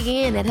and dig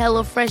in at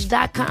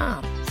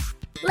HelloFresh.com.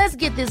 Let's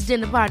get this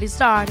dinner party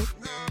started.